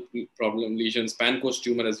 surgical problem, lesions, Pancoast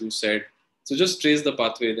tumor, as you said. So just trace the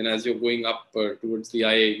pathway. Then as you're going up towards the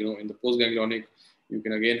eye, in the postganglionic, you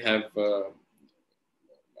can again have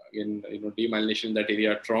demyelination in that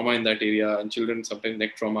area, trauma in that area, and children, sometimes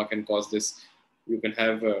neck trauma can cause this. You can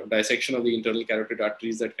have dissection of the internal carotid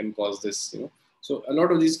arteries that can cause this. So a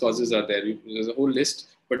lot of these causes are there. There's a whole list.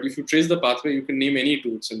 But if you trace the pathway, you can name any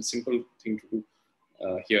two. It's a simple thing to do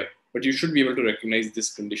here. But you should be able to recognize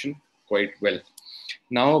this condition quite well.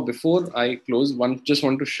 Now, before I close, just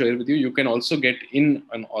want to share with you, you can also get in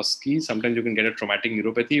an OSCE. Sometimes you can get a traumatic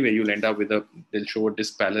neuropathy where you'll end up with they'll show a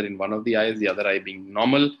disc pallor in one of the eyes, the other eye being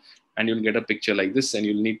normal, and you'll get a picture like this, and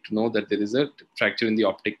you'll need to know that there is a fracture in the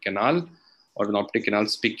optic canal or an optic canal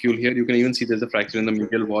spicule here. You can even see there's a fracture in the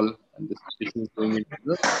medial wall, and this patient is going into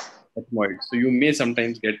the ethmoid. So you may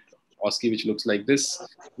sometimes get OSCE which looks like this.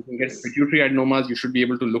 You can get pituitary adenomas. You should be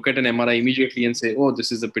able to look at an MRI immediately and say, oh,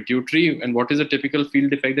 this is a pituitary. And what is a typical field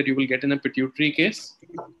defect that you will get in a pituitary case?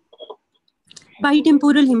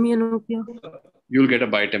 Bitemporal hemianopia. You'll get a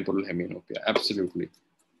bitemporal hemianopia, absolutely.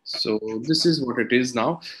 So this is what it is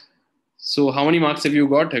now. So how many marks have you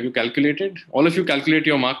got? Have you calculated? All of you calculate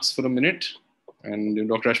your marks for a minute. And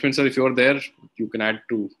Dr. Rashmin sir, if you're there, you can add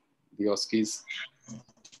to the OSCEs.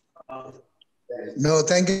 No,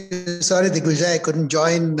 thank you. Sorry, Digvijay, I couldn't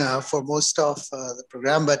join for most of the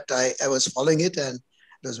program, but I was following it and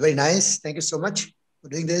it was very nice. Thank you so much for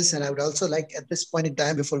doing this. And I would also like, at this point in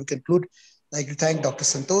time, before we conclude, like to thank Dr.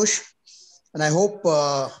 Santosh. And I hope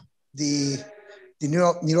the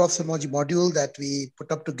neuro-ophthalmology module that we put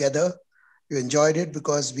up together, you enjoyed it,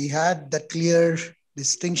 because we had that clear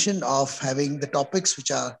distinction of having the topics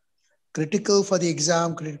which are critical for the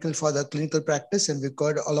exam, critical for the clinical practice, and we've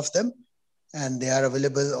got all of them. And they are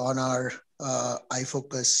available on our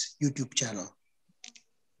iFocus YouTube channel.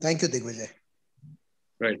 Thank you, Digvijay.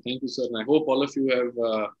 Right, thank you, sir. And I hope all of you have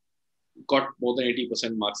got more than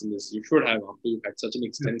 80% marks in this. You should have, after you've had such an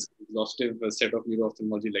extensive, exhaustive set of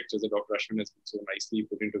neuro-ophthalmology lectures that Dr. Rashmin has been so nicely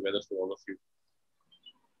putting together for all of you.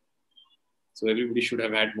 So everybody should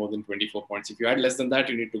have had more than 24 points. If you had less than that,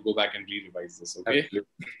 you need to go back and re-revise this, okay?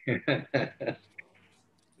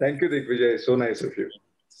 Thank you, Digvijay. So nice of you.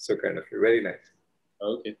 So kind of you. Very nice.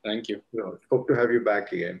 Okay, thank you. Hope to have you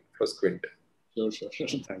back again for Squint. Sure.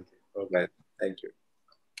 Thank you. Okay. Thank you.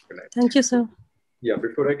 Good night. Thank you, sir. Yeah,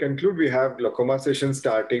 before I conclude, we have glaucoma session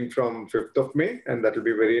starting from 5th of May, and that will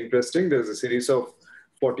be very interesting. There's a series of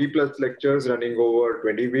 40 plus lectures running over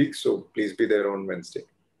 20 weeks, so please be there on Wednesday.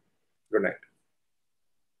 Good night.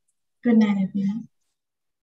 Good night, everyone.